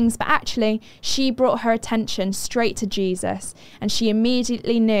other things, but actually she brought her attention straight to Jesus, and she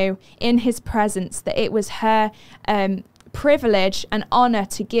immediately knew in his presence that it was her privilege and honor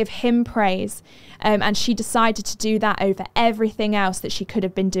to give him praise, and she decided to do that over everything else that she could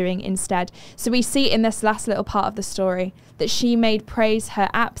have been doing instead. So we see in this last little part of the story that she made praise her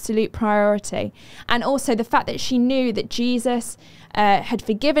absolute priority, and also the fact that she knew that Jesus had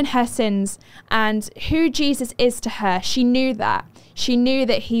forgiven her sins and who Jesus is to her. She knew that. She knew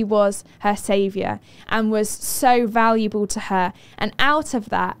that he was her savior and was so valuable to her, and out of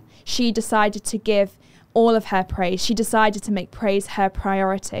that she decided to give all of her praise. She decided to make praise her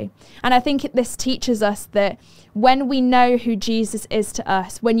priority. And I think this teaches us that when we know who Jesus is to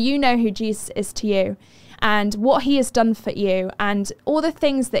us, when you know who Jesus is to you and what he has done for you and all the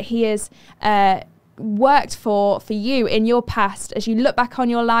things that he has worked for you in your past, as you look back on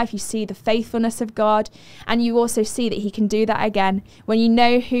your life, you see the faithfulness of God, and you also see that he can do that again. When you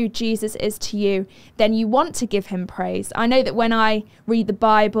know who Jesus is to you, then you want to give him praise. I know that when I read the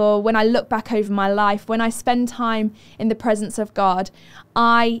Bible, when I look back over my life, when I spend time in the presence of God,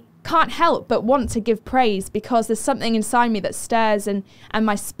 I can't help but want to give praise, because there's something inside me that stirs, and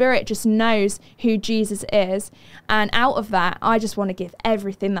my spirit just knows who Jesus is. And out of that, I just want to give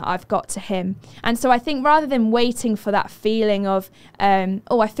everything that I've got to him. And so I think rather than waiting for that feeling of,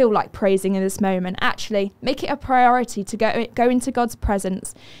 oh, I feel like praising in this moment, actually make it a priority to go into God's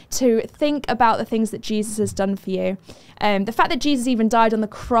presence, to think about the things that Jesus has done for you. The fact that Jesus even died on the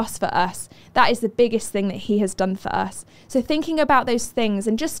cross for us, that is the biggest thing that he has done for us. So thinking about those things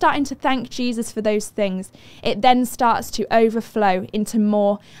and just starting to thank Jesus for those things, it then starts to overflow into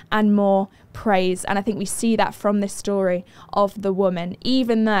more and more praise. And I think we see that from this story of the woman.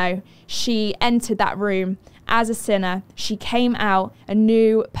 Even though she entered that room as a sinner, she came out a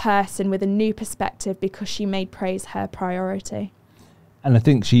new person with a new perspective, because she made praise her priority. And I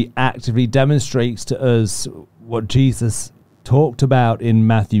think she actively demonstrates to us what Jesus talked about in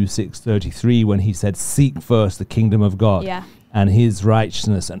Matthew 6:33, when he said, seek first the kingdom of God and his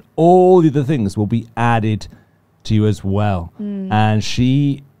righteousness, and all the other things will be added to you as well. And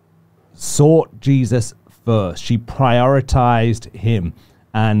she sought Jesus first. She prioritized him.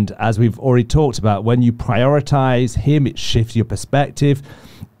 And as we've already talked about, when you prioritize him, it shifts your perspective.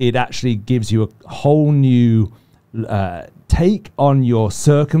 It actually gives you a whole new take on your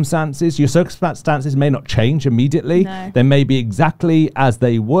circumstances. Your circumstances may not change immediately. No. They may be exactly as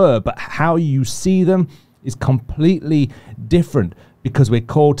they were, but how you see them is completely different, because we're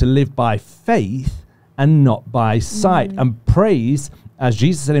called to live by faith and not by sight. And praise, as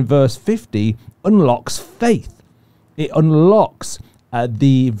Jesus said in verse 50, unlocks faith. It unlocks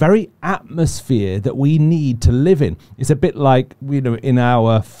the very atmosphere that we need to live in. It's a bit like, you know, in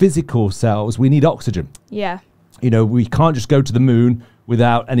our physical selves, we need oxygen. Yeah. You know, we can't just go to the moon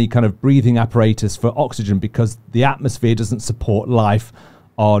without any kind of breathing apparatus for oxygen, because the atmosphere doesn't support life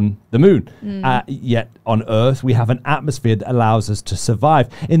on the moon. Yet on Earth, we have an atmosphere that allows us to survive.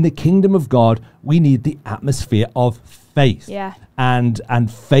 In the kingdom of God, we need the atmosphere of faith. Yeah. And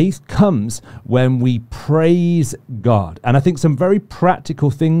faith comes when we praise God. And I think some very practical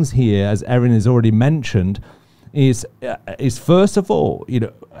things here, as Erin has already mentioned, is first of all, you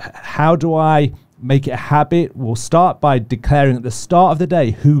know, how do I make it a habit? We'll start by declaring at the start of the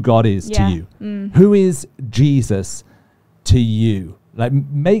day who God is to you. Who is Jesus to you? Like,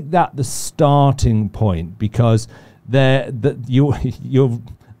 make that the starting point, because you're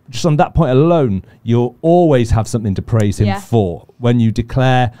just on that point alone, you'll always have something to praise him for when you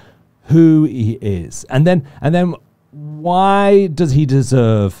declare who he is. And then why does he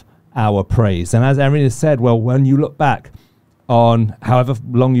deserve our praise? And as Erin has said, well, when you look back on however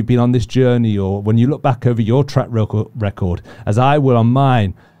long you've been on this journey, or when you look back over your track record, as I will on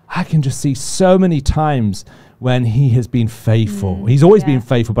mine, I can just see so many times when he has been faithful. He's always been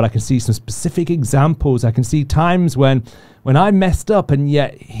faithful, but I can see some specific examples. I can see times when I messed up, and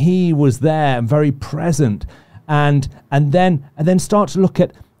yet he was there and very present. And then start to look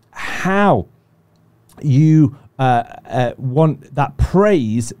at how you want that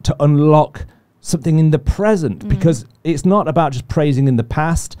praise to unlock something in the present, because it's not about just praising in the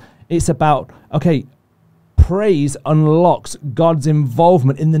past. It's about, okay, praise unlocks God's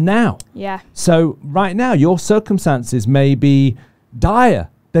involvement in the now. Yeah. So right now, your circumstances may be dire.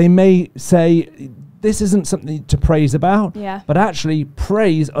 They may say, this isn't something to praise about. Yeah. But actually,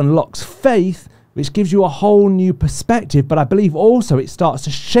 praise unlocks faith, which gives you a whole new perspective. But I believe also it starts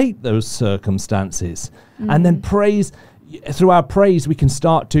to shape those circumstances. And then praise, through our praise, we can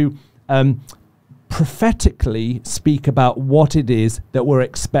start to prophetically speak about what it is that we're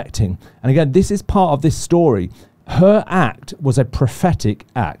expecting. And again, this is part of this story. Her act was a prophetic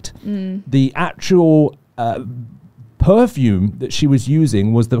act. The actual perfume that she was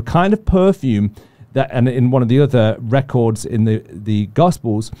using was the kind of perfume that, and in one of the other records in the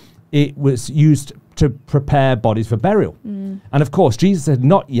Gospels, it was used to prepare bodies for burial. And of course, Jesus had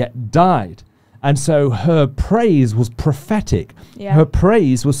not yet died. And so her praise was prophetic. Yeah. Her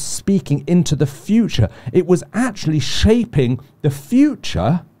praise was speaking into the future. It was actually shaping the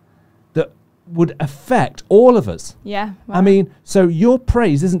future that would affect all of us. Yeah. Wow. I mean, so your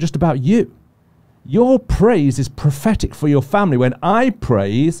praise isn't just about you. Your praise is prophetic for your family. When I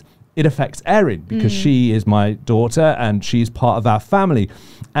praise, it affects Erin, because she is my daughter and she's part of our family.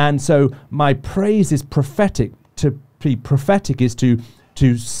 And so my praise is prophetic. To be prophetic is to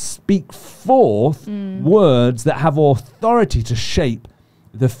speak forth words that have authority to shape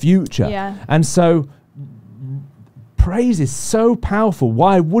the future. Yeah. And so praise is so powerful.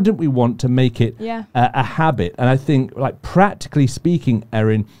 Why wouldn't we want to make it a habit? And I think, like, practically speaking,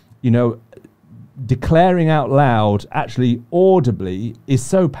 Erin, you know, declaring out loud, actually audibly, is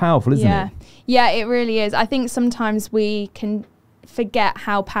so powerful, isn't it? Yeah, it really is. I think sometimes we can forget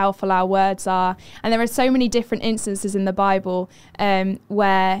how powerful our words are. And there are so many different instances in the Bible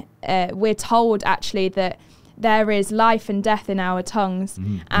where we're told actually that there is life and death in our tongues.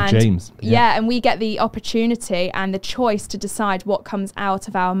 And James. Yeah, and we get the opportunity and the choice to decide what comes out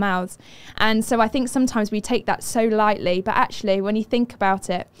of our mouths. And so I think sometimes we take that so lightly, but actually when you think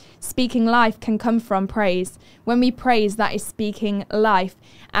about it, speaking life can come from praise. When we praise, that is speaking life.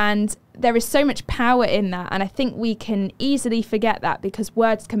 And there is so much power in that. And I think we can easily forget that because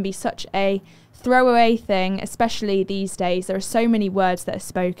words can be such a throwaway thing, especially these days. There are so many words that are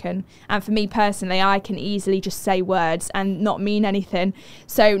spoken, and for me personally, I can easily just say words and not mean anything.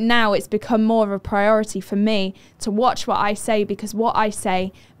 So now it's become more of a priority for me to watch what I say, because what I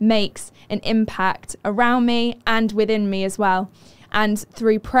say makes an impact around me and within me as well. And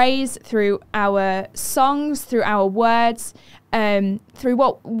through praise, through our songs, through our words, through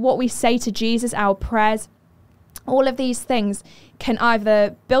what we say to Jesus, our prayers, all of these things can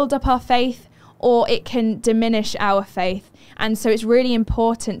either build up our faith or it can diminish our faith. And so it's really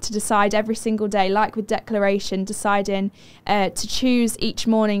important to decide every single day, like with declaration, deciding to choose each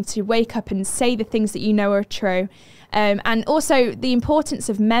morning to wake up and say the things that you know are true. And also the importance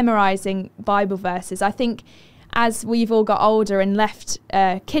of memorizing Bible verses. I think as we've all got older and left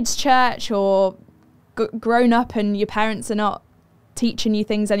kids' church or grown up and your parents are not teaching you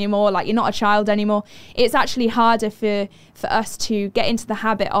things anymore, like you're not a child anymore, it's actually harder for us to get into the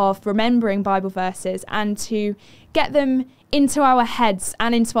habit of remembering Bible verses and to get them into our heads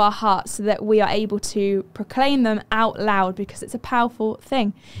and into our hearts so that we are able to proclaim them out loud, because it's a powerful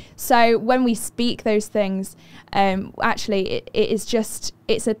thing. So when we speak those things, actually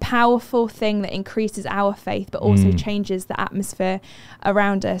it's a powerful thing that increases our faith but also changes the atmosphere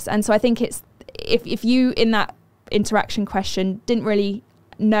around us. And so I think it's if you in that interaction question didn't really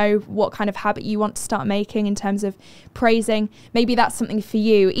know what kind of habit you want to start making in terms of praising, maybe that's something for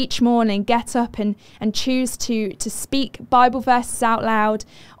you. Each morning get up and choose to speak Bible verses out loud,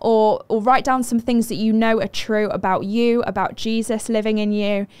 or write down some things that you know are true about you, about Jesus living in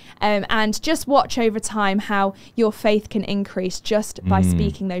you, and just watch over time how your faith can increase just by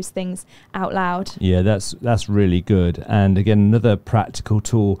speaking those things out loud. Yeah, that's really good. And again, another practical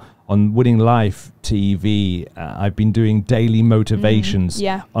tool on Winning Life TV, I've been doing daily motivations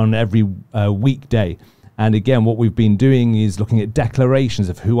on every weekday. And again, what we've been doing is looking at declarations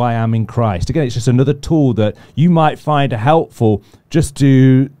of who I am in Christ. Again, it's just another tool that you might find helpful just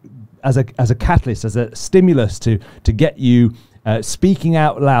to, as a catalyst, as a stimulus to get you speaking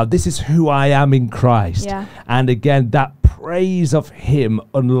out loud. This is who I am in Christ. Yeah. And again, that praise of him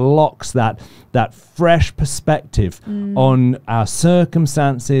unlocks that fresh perspective on our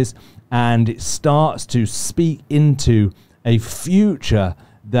circumstances, and it starts to speak into a future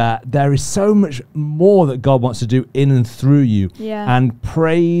that there is so much more that God wants to do in and through you. Yeah. And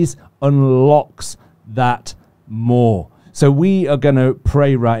praise unlocks that more. So we are going to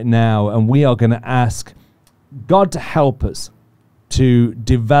pray right now, and we are going to ask God to help us to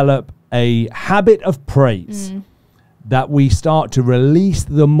develop a habit of praise, that we start to release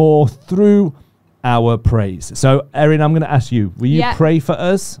the more through our praise. So, Erin, I'm going to ask you, will you pray for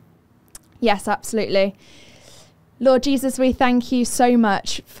us? Yes, absolutely. Lord Jesus, we thank you so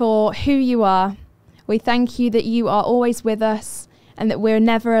much for who you are. We thank you that you are always with us and that we're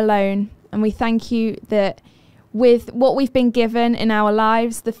never alone. And we thank you that with what we've been given in our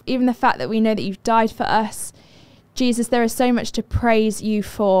lives, even the fact that we know that you've died for us, Jesus, there is so much to praise you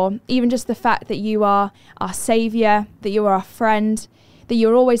for. Even just the fact that you are our Saviour, that you are our friend, that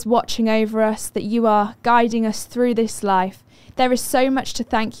you're always watching over us, that you are guiding us through this life. There is so much to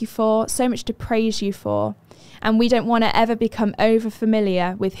thank you for, so much to praise you for. And we don't want to ever become over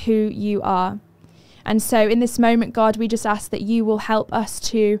familiar with who you are. And so in this moment, God, we just ask that you will help us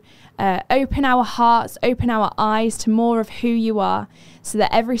to open our hearts, open our eyes to more of who you are, so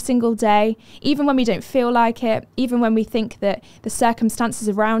that every single day, even when we don't feel like it, even when we think that the circumstances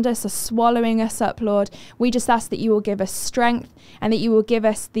around us are swallowing us up, Lord, we just ask that you will give us strength and that you will give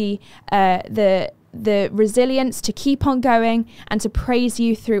us the resilience to keep on going and to praise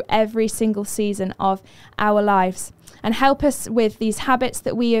you through every single season of our lives. And help us with these habits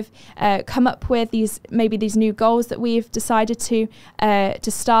that we have come up with, maybe these new goals that we've decided to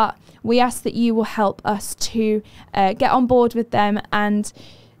start. We ask that you will help us to get on board with them and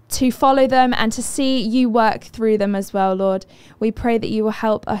to follow them and to see you work through them as well, Lord. We pray that you will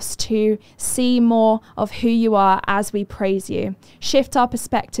help us to see more of who you are as we praise you. Shift our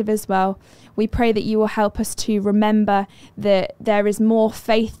perspective as well. We pray that you will help us to remember that there is more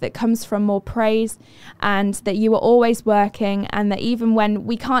faith that comes from more praise, and that you are always working, and that even when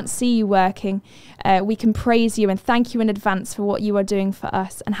we can't see you working, we can praise you and thank you in advance for what you are doing for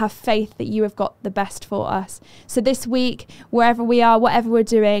us, and have faith that you have got the best for us. So this week, wherever we are, whatever we're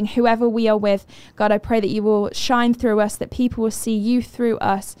doing, whoever we are with, God, I pray that you will shine through us, that people will see you through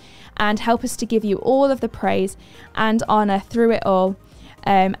us, and help us to give you all of the praise and honour through it all.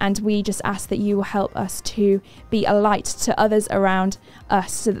 And we just ask that you will help us to be a light to others around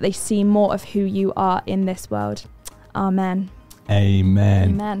us, so that they see more of who you are in this world. Amen. Amen.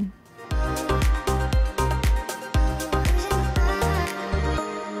 Amen.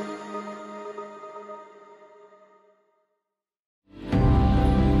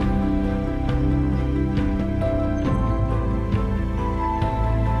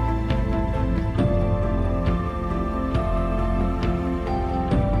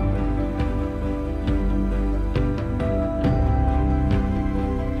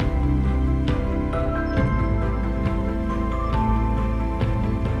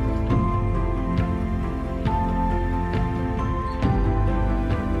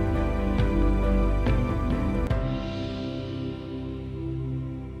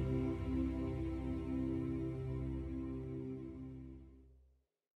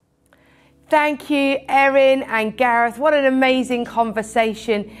 Thank you, Erin and Gareth. What an amazing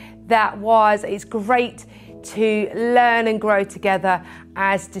conversation that was. It's great to learn and grow together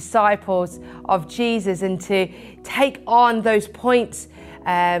as disciples of Jesus, and to take on those points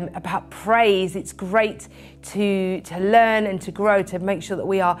about praise. It's great to learn and to grow, to make sure that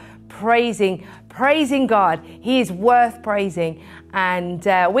we are praising God. He is worth praising. And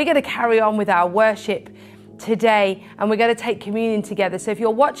we're going to carry on with our worship today, and we're going to take communion together. So if you're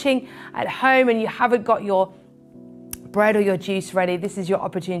watching at home and you haven't got your bread or your juice ready, this is your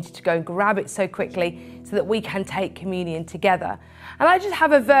opportunity to go and grab it so quickly so that we can take communion together. And I just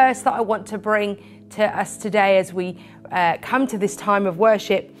have a verse that I want to bring to us today as we come to this time of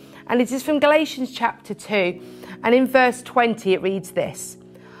worship, and it is from Galatians chapter 2, and in verse 20 it reads this.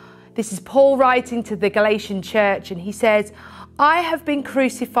 This is Paul writing to the Galatian church, and he says, "I have been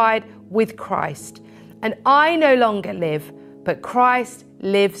crucified with Christ, and I no longer live, but Christ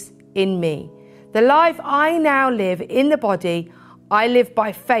lives in me. The life I now live in the body, I live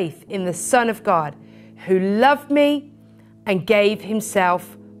by faith in the Son of God, who loved me and gave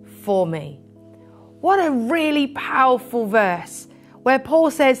himself for me." What a really powerful verse, where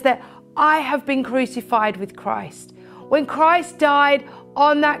Paul says that I have been crucified with Christ. When Christ died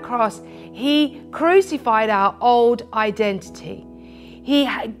on that cross, he crucified our old identity. He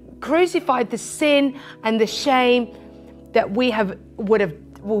crucified the sin and the shame that we would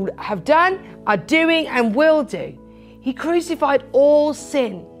have done, are doing, and will do. He crucified all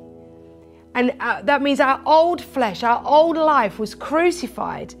sin. And that means our old flesh, our old life was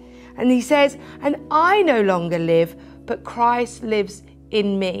crucified. And he says, "And I no longer live, but Christ lives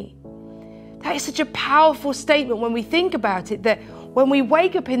in me." That is such a powerful statement when we think about it, that when we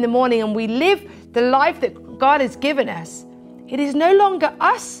wake up in the morning and we live the life that God has given us, it is no longer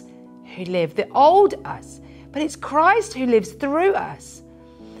us who live, the old us, but it's Christ who lives through us.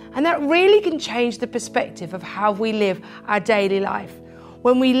 And that really can change the perspective of how we live our daily life.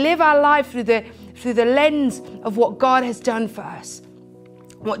 When we live our life through the lens of what God has done for us,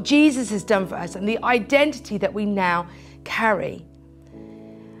 what Jesus has done for us, and the identity that we now carry.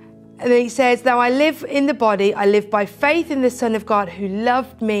 And then he says, "Now I live in the body, I live by faith in the Son of God, who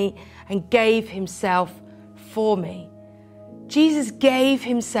loved me and gave himself for me." Jesus gave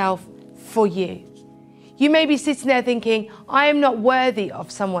himself for you. You may be sitting there thinking, I am not worthy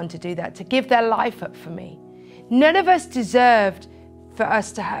of someone to do that, to give their life up for me. None of us deserved for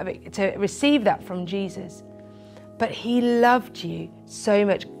us to receive that from Jesus. But he loved you so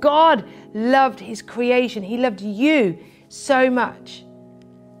much. God loved his creation. He loved you so much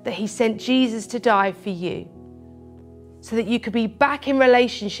that he sent Jesus to die for you, so that you could be back in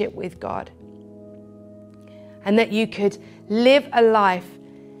relationship with God, and that you could live a life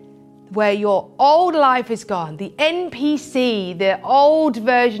where your old life is gone. The NPC, the old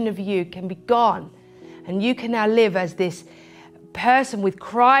version of you, can be gone, and you can now live as this person with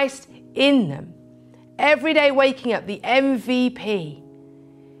Christ in them. Every day waking up, the MVP,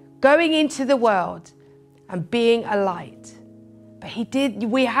 going into the world and being a light. But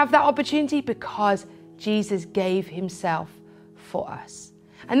we have that opportunity because Jesus gave himself for us.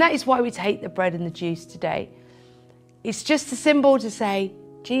 And that is why we take the bread and the juice today. It's just a symbol to say,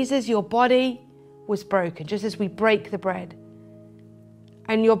 Jesus, your body was broken, just as we break the bread.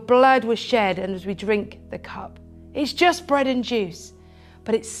 And your blood was shed, and as we drink the cup. It's just bread and juice.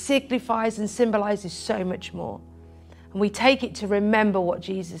 but it signifies and symbolizes so much more. And we take it to remember what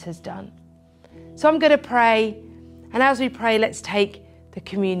Jesus has done. So I'm going to pray, and as we pray, let's take the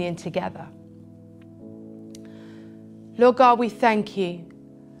communion together. Lord God, we thank you.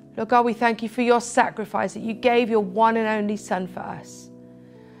 Lord God, we thank you for your sacrifice, that you gave your one and only Son for us.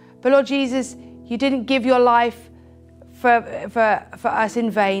 But Lord Jesus, you didn't give your life for us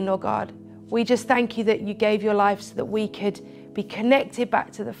in vain, Lord God. We just thank you that you gave your life so that we could be connected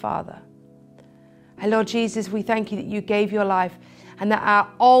back to the Father. And Lord Jesus, we thank you that you gave your life and that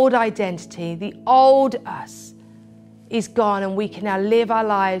our old identity, the old us, is gone, and we can now live our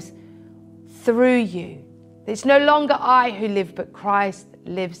lives through you. It's no longer I who live, but Christ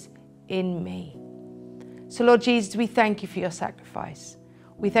lives in me. So Lord Jesus, we thank you for your sacrifice.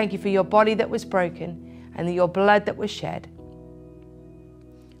 We thank you for your body that was broken and your blood that was shed.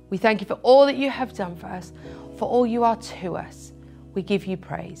 We thank you for all that you have done for us, for all you are to us. We give you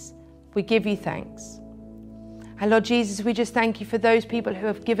praise. We give you thanks. And Lord Jesus, we just thank you for those people who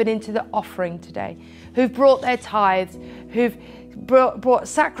have given into the offering today, who've brought their tithes, who've brought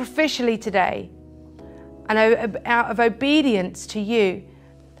sacrificially today, and out of obedience to you,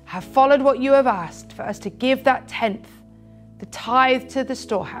 have followed what you have asked for us to give that tenth, the tithe, to the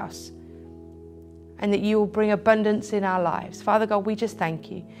storehouse, and that you will bring abundance in our lives. Father God, we just thank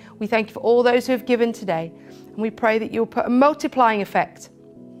you. We thank you for all those who have given today, and we pray that you'll put a multiplying effect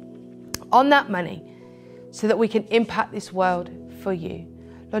on that money so that we can impact this world for you.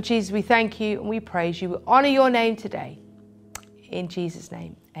 Lord Jesus, we thank you and we praise you. We honour your name today. In Jesus'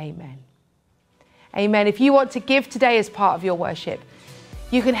 name, amen. Amen. If you want to give today as part of your worship,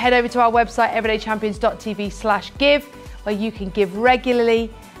 you can head over to our website, everydaychampions.tv/give, where you can give regularly,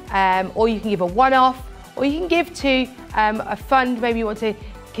 or you can give a one-off, or you can give to a fund. Maybe you want to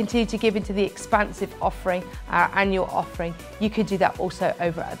continue to give into the expansive offering, our annual offering. You could do that also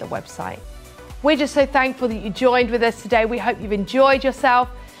over at the website. We're just so thankful that you joined with us today. We hope you've enjoyed yourself.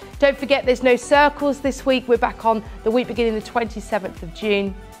 Don't forget, there's no circles this week. We're back on the week beginning the 27th of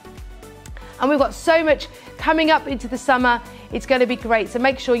June. And we've got so much coming up into the summer. It's going to be great. So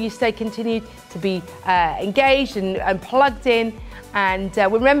make sure you continue to be engaged and plugged in. And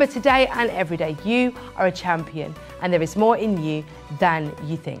remember, today and every day, you are a champion, and there is more in you than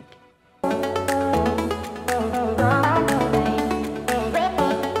you think.